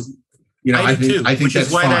you. Too. You know, I think which that's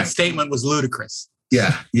is why fine. that statement was ludicrous.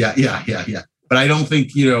 Yeah. But I don't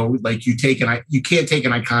think, you know, like you can't take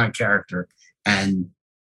an iconic character and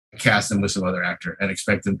cast them with some other actor and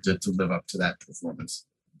expect them to live up to that performance.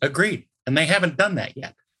 Agreed. And they haven't done that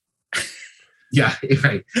yet. Yeah,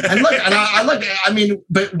 right. And look, I mean,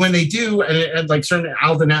 but when they do, and like certain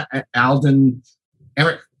Alden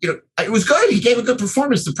Ehrenreich, you know, it was good. He gave a good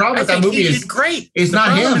performance. The problem with that movie is great. It's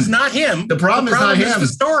not him. It's not him. The problem is not him. The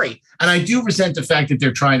story. And I do resent the fact that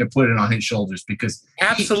they're trying to put it on his shoulders because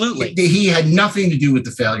absolutely he had nothing to do with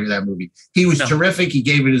the failure of that movie. He was terrific. He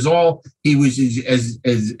gave it his all. He was as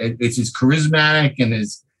charismatic and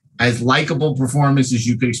as likable performance as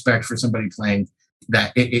you could expect for somebody playing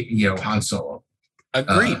that. You know, Han Solo.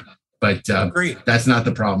 Agreed. But that's not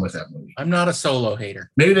the problem with that movie. I'm not a Solo hater.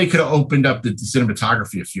 Maybe they could have opened up the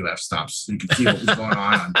cinematography a few f-stops so you could see what was going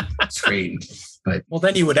on screen. But well,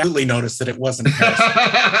 then you would absolutely notice that it wasn't.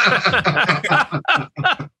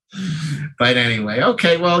 But anyway,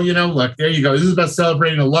 okay. Well, you know, look, there you go. This is about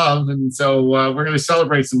celebrating the love, and so we're going to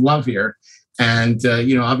celebrate some love here. And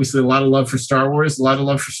you know, obviously, a lot of love for Star Wars, a lot of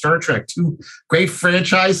love for Star Trek. Two great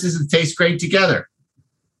franchises that taste great together.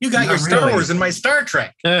 You got your Star Wars and my Star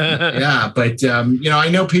Trek. Yeah, but you know, I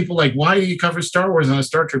know people like, why do you cover Star Wars on a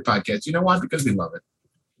Star Trek podcast? You know why? Because we love it.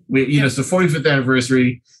 You know, it's the 45th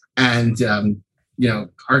anniversary, and you know,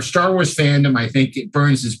 our Star Wars fandom, I think it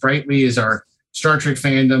burns as brightly as our Star Trek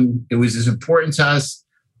fandom. It was as important to us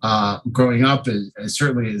growing up as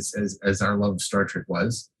certainly as our love of Star Trek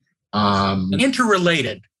was.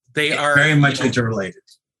 Interrelated. They are very much interrelated.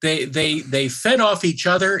 They fed off each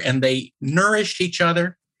other and they nourished each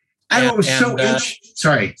other. And what was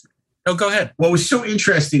sorry. No, go ahead. What was so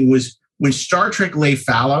interesting was when Star Trek lay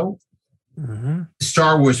fallow,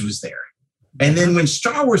 Star Wars was there. And then when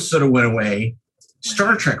Star Wars sort of went away,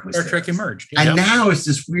 Star Trek was there. Star Trek emerged. Yeah. And now it's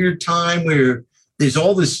this weird time where there's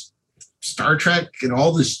all this Star Trek and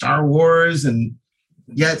all this Star Wars, and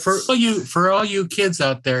yet for all you kids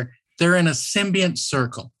out there, they're in a symbiont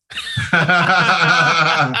circle.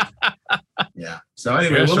 Yeah. So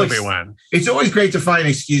anyway, it's always great to find an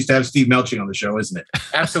excuse to have Steve Melching on the show, isn't it?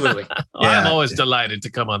 Absolutely. I'm always delighted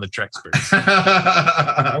to come on the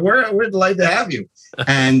Trexperts. We're delighted to have you,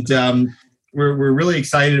 and we're really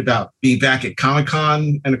excited about being back at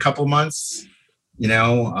Comic-Con in a couple of months. You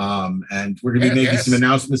know, and we're going to be making some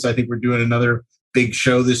announcements. I think we're doing another big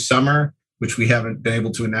show this summer, which we haven't been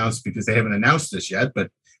able to announce because they haven't announced this yet.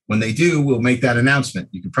 But when they do, we'll make that announcement.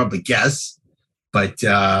 You can probably guess, but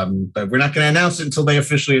we're not going to announce it until they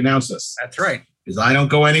officially announce us. That's right. Because I don't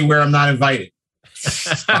go anywhere I'm not invited.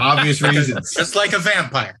 For obvious reasons. Just like a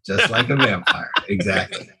vampire. Just like a vampire.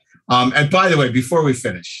 Exactly. And by the way, before we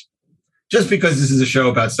finish, just because this is a show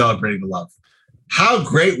about celebrating the love, how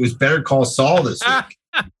great was Better Call Saul this week?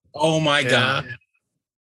 Oh my God.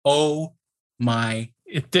 Oh my.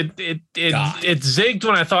 It zigged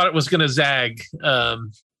when I thought it was going to zag.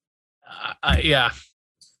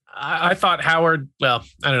 I thought Howard. Well,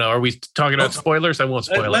 I don't know. Are we talking about spoilers? I won't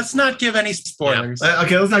spoil it. Let's not give any spoilers. Yeah.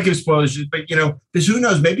 Okay, let's not give spoilers. But you know, because who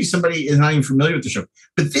knows? Maybe somebody is not even familiar with the show.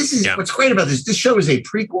 But this is what's great about this. This show is a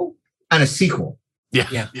prequel and a sequel.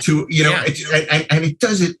 Yeah. To and it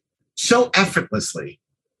does it so effortlessly.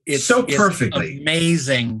 It's so perfectly.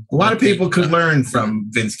 Amazing. A lot of people could learn from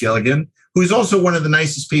Vince Gilligan, who's also one of the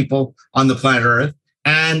nicest people on the planet Earth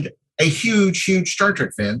and a huge, huge Star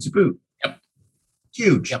Trek fan to boot. Yep.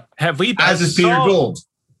 Huge. Yep. Have we? As is Peter Gould.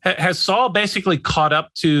 Has Saul basically caught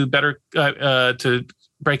up to to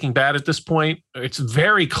Breaking Bad at this point? It's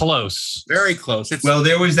very close. Very close. Well,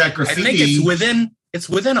 there was that graffiti. I think it's It's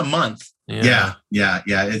within a month. Yeah.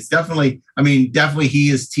 It's definitely. I mean, definitely he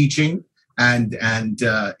is teaching, and then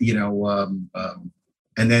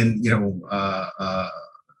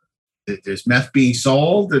there's meth being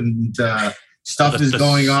sold, and stuff is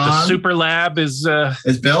going on. The super lab is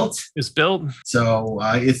built. So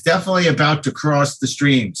it's definitely about to cross the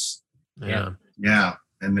streams. Yeah.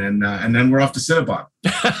 And then we're off to Cinnabon.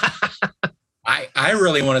 I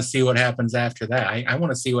really want to see what happens after that. I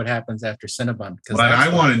want to see what happens after Cinnabon. But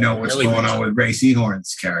I want to know what's really going on with Ray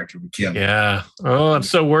Seahorn's character with Kim. Yeah. Oh, I'm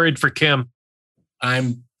so worried for Kim.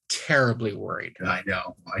 I'm terribly worried. I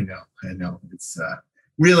know. It's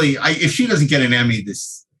really, if she doesn't get an Emmy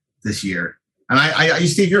this year, and I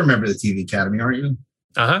Steve, you remember the TV Academy, aren't you?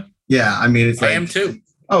 Uh-huh. Yeah, I mean, it's like, I am too.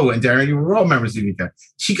 Oh, and Darren, you were all members of the TV Academy.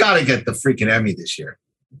 She got to get the freaking Emmy this year.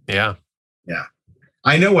 Yeah.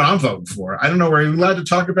 I know what I'm voting for. I don't know. Are you allowed to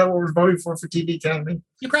talk about what we're voting for TV Academy?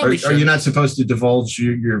 You probably should. Are you not supposed to divulge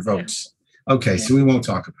your votes? Yeah. Okay, so we won't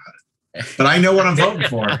talk about it. But I know what I'm voting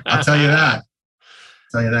for. I'll tell you that.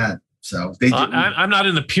 So I'm not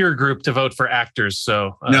in the peer group to vote for actors.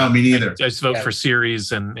 So no, me neither. I just vote for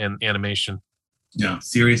series and animation. Yeah,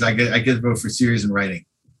 series. I get to vote for series and writing.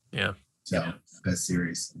 Yeah. So best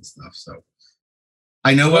series and stuff. So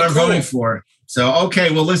I know what I'm voting for. So,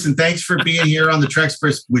 okay. Well, listen, thanks for being here on the Trek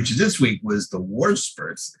Spurts, which this week was the War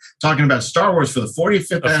Spurts, talking about Star Wars for the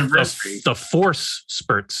 45th anniversary. The Force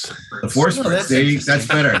Spurts. The Force Spurts. That's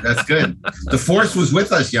better. That's good. The Force was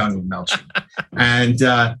with us, young Melching. And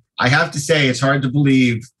I have to say, it's hard to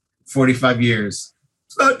believe 45 years.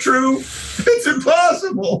 It's not true. It's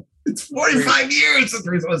impossible. It's 45 years since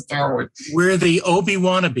we saw Star Wars. We're the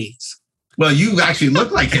Obi-Wannabes. Well, you actually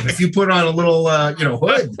look like him. If you put on a little, hood,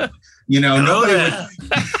 nobody would.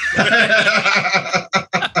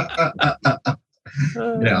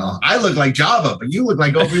 I look like Jabba, but you look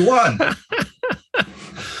like Obi-Wan.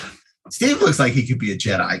 Steve looks like he could be a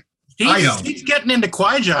Jedi. He's getting into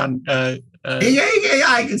Qui-Gon. Yeah,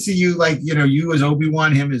 I can see you you as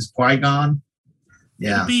Obi-Wan, him as Qui-Gon.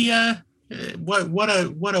 Yeah. It'd be what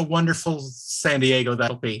a wonderful San Diego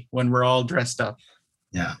that'll be when we're all dressed up.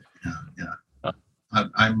 Yeah.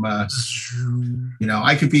 I'm I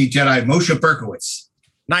could be Jedi Moshe Berkowitz.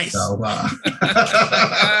 Nice. So,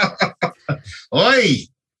 oi,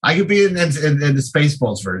 I could be in the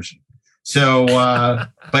Spaceballs version. So,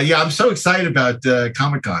 but yeah, I'm so excited about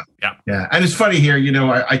Comic-Con. Yeah. And it's funny here,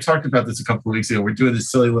 I talked about this a couple of weeks ago. We're doing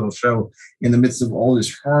this silly little show in the midst of all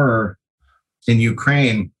this horror in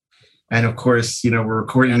Ukraine. And of course, we're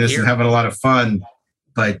recording this and having a lot of fun.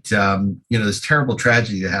 But, this terrible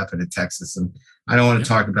tragedy that happened in Texas. And I don't want to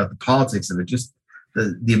talk about the politics of it, just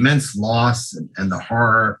the immense loss and the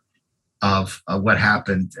horror of what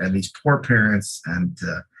happened, and these poor parents and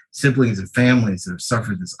siblings and families that have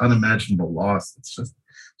suffered this unimaginable loss. It's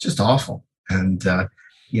just awful. And,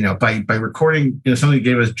 by recording, something that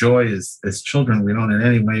gave us joy as children, we don't in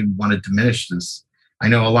any way want to diminish this. I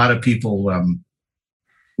know a lot of people,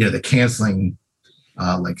 the canceling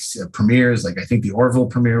premieres, I think the Orville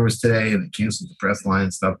premiere was today, and they canceled the press line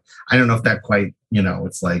and stuff. I don't know if that quite,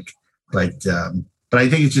 it's like, but I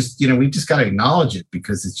think it's just, we just got to acknowledge it,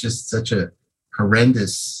 because it's just such a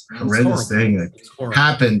horrendous thing that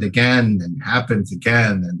happened again and happens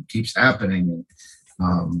again and keeps happening.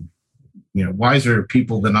 And, wiser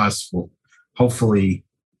people than us will hopefully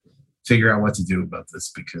figure out what to do about this,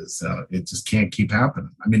 because it just can't keep happening.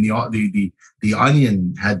 I mean, the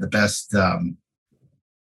Onion had the best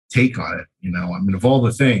take on it. Of all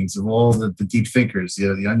the things, of all the deep thinkers,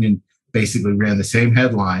 the Onion basically ran the same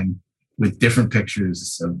headline with different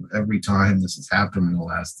pictures of every time this has happened in the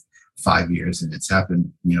last 5 years, and it's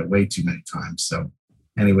happened, way too many times. So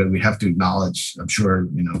anyway, we have to acknowledge, I'm sure,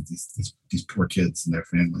 these poor kids and their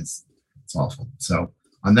families. It's awful. So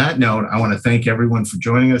on that note, I want to thank everyone for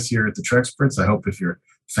joining us here at the Trek Spurts. I hope if you're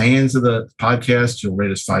fans of the podcast, you'll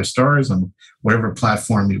rate us 5 stars on whatever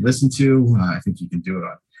platform you listen to. I think you can do it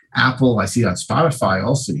on Apple. I see on Spotify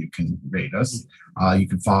also you can rate us. You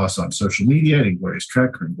can follow us on social media at Inglorious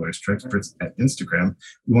Trek or Inglorious Trek Spurts at Instagram.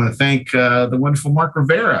 We want to thank the wonderful Mark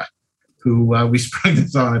Rivera, who we sprung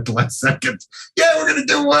this on at the last second. Yeah, we're going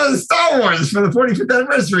to do Star Wars for the 45th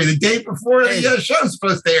anniversary, the day before the show's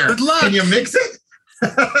supposed to air. Good luck. Can you mix it?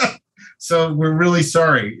 So we're really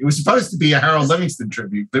sorry. It was supposed to be a Harold Livingston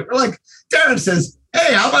tribute, but we're like, Darren says,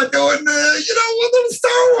 hey, how about doing, a little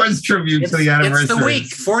Star Wars tribute to the anniversary? It's the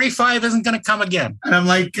week. 45 isn't going to come again. And I'm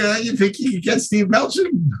like, you think you could get Steve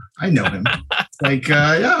Melching? I know him.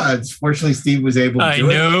 Fortunately, Steve was able to do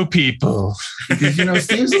it. I know people. Because,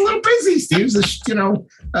 Steve's a little busy. Steve's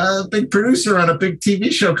a big producer on a big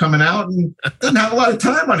TV show coming out and doesn't have a lot of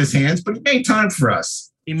time on his hands, but he made time for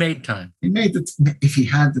us. He made time. If he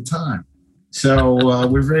had the time. So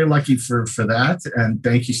we're very lucky for that. And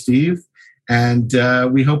thank you, Steve. And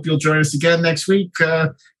we hope you'll join us again next week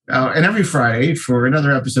and every Friday for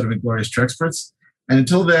another episode of Inglorious Trexperts. And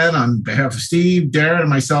until then, on behalf of Steve, Darren, and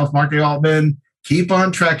myself, Mark A. Altman, keep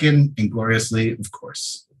on trekking ingloriously, of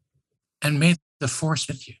course. And may the force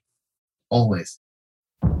with you. Always.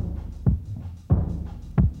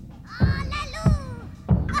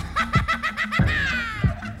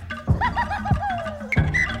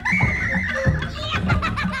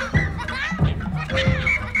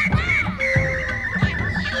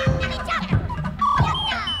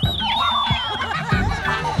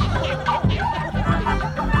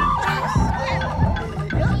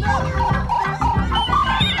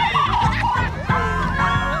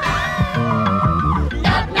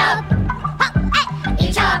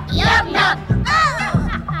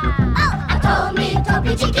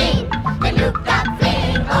 Chicken, the look that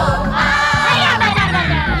thing, oh,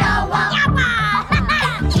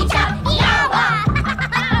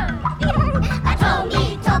 I told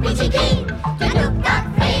me to be chicken, the look that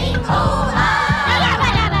thing, oh,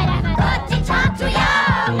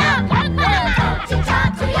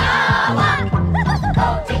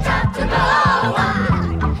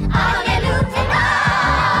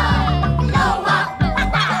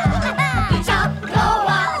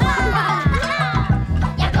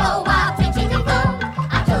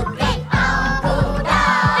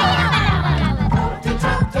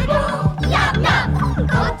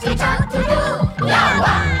 go to ya, go to go,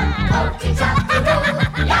 hallelujah.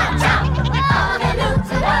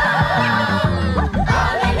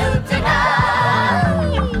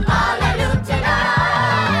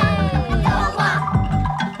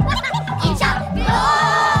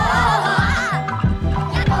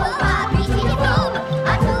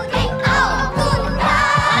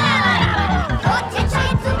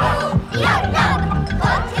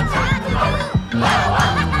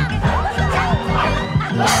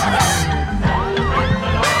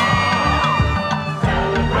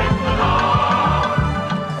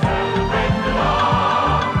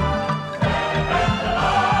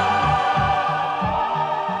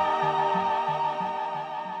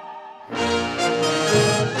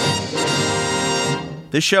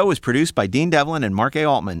 This show is produced by Dean Devlin and Mark A.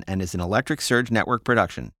 Altman and is an Electric Surge Network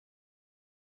production.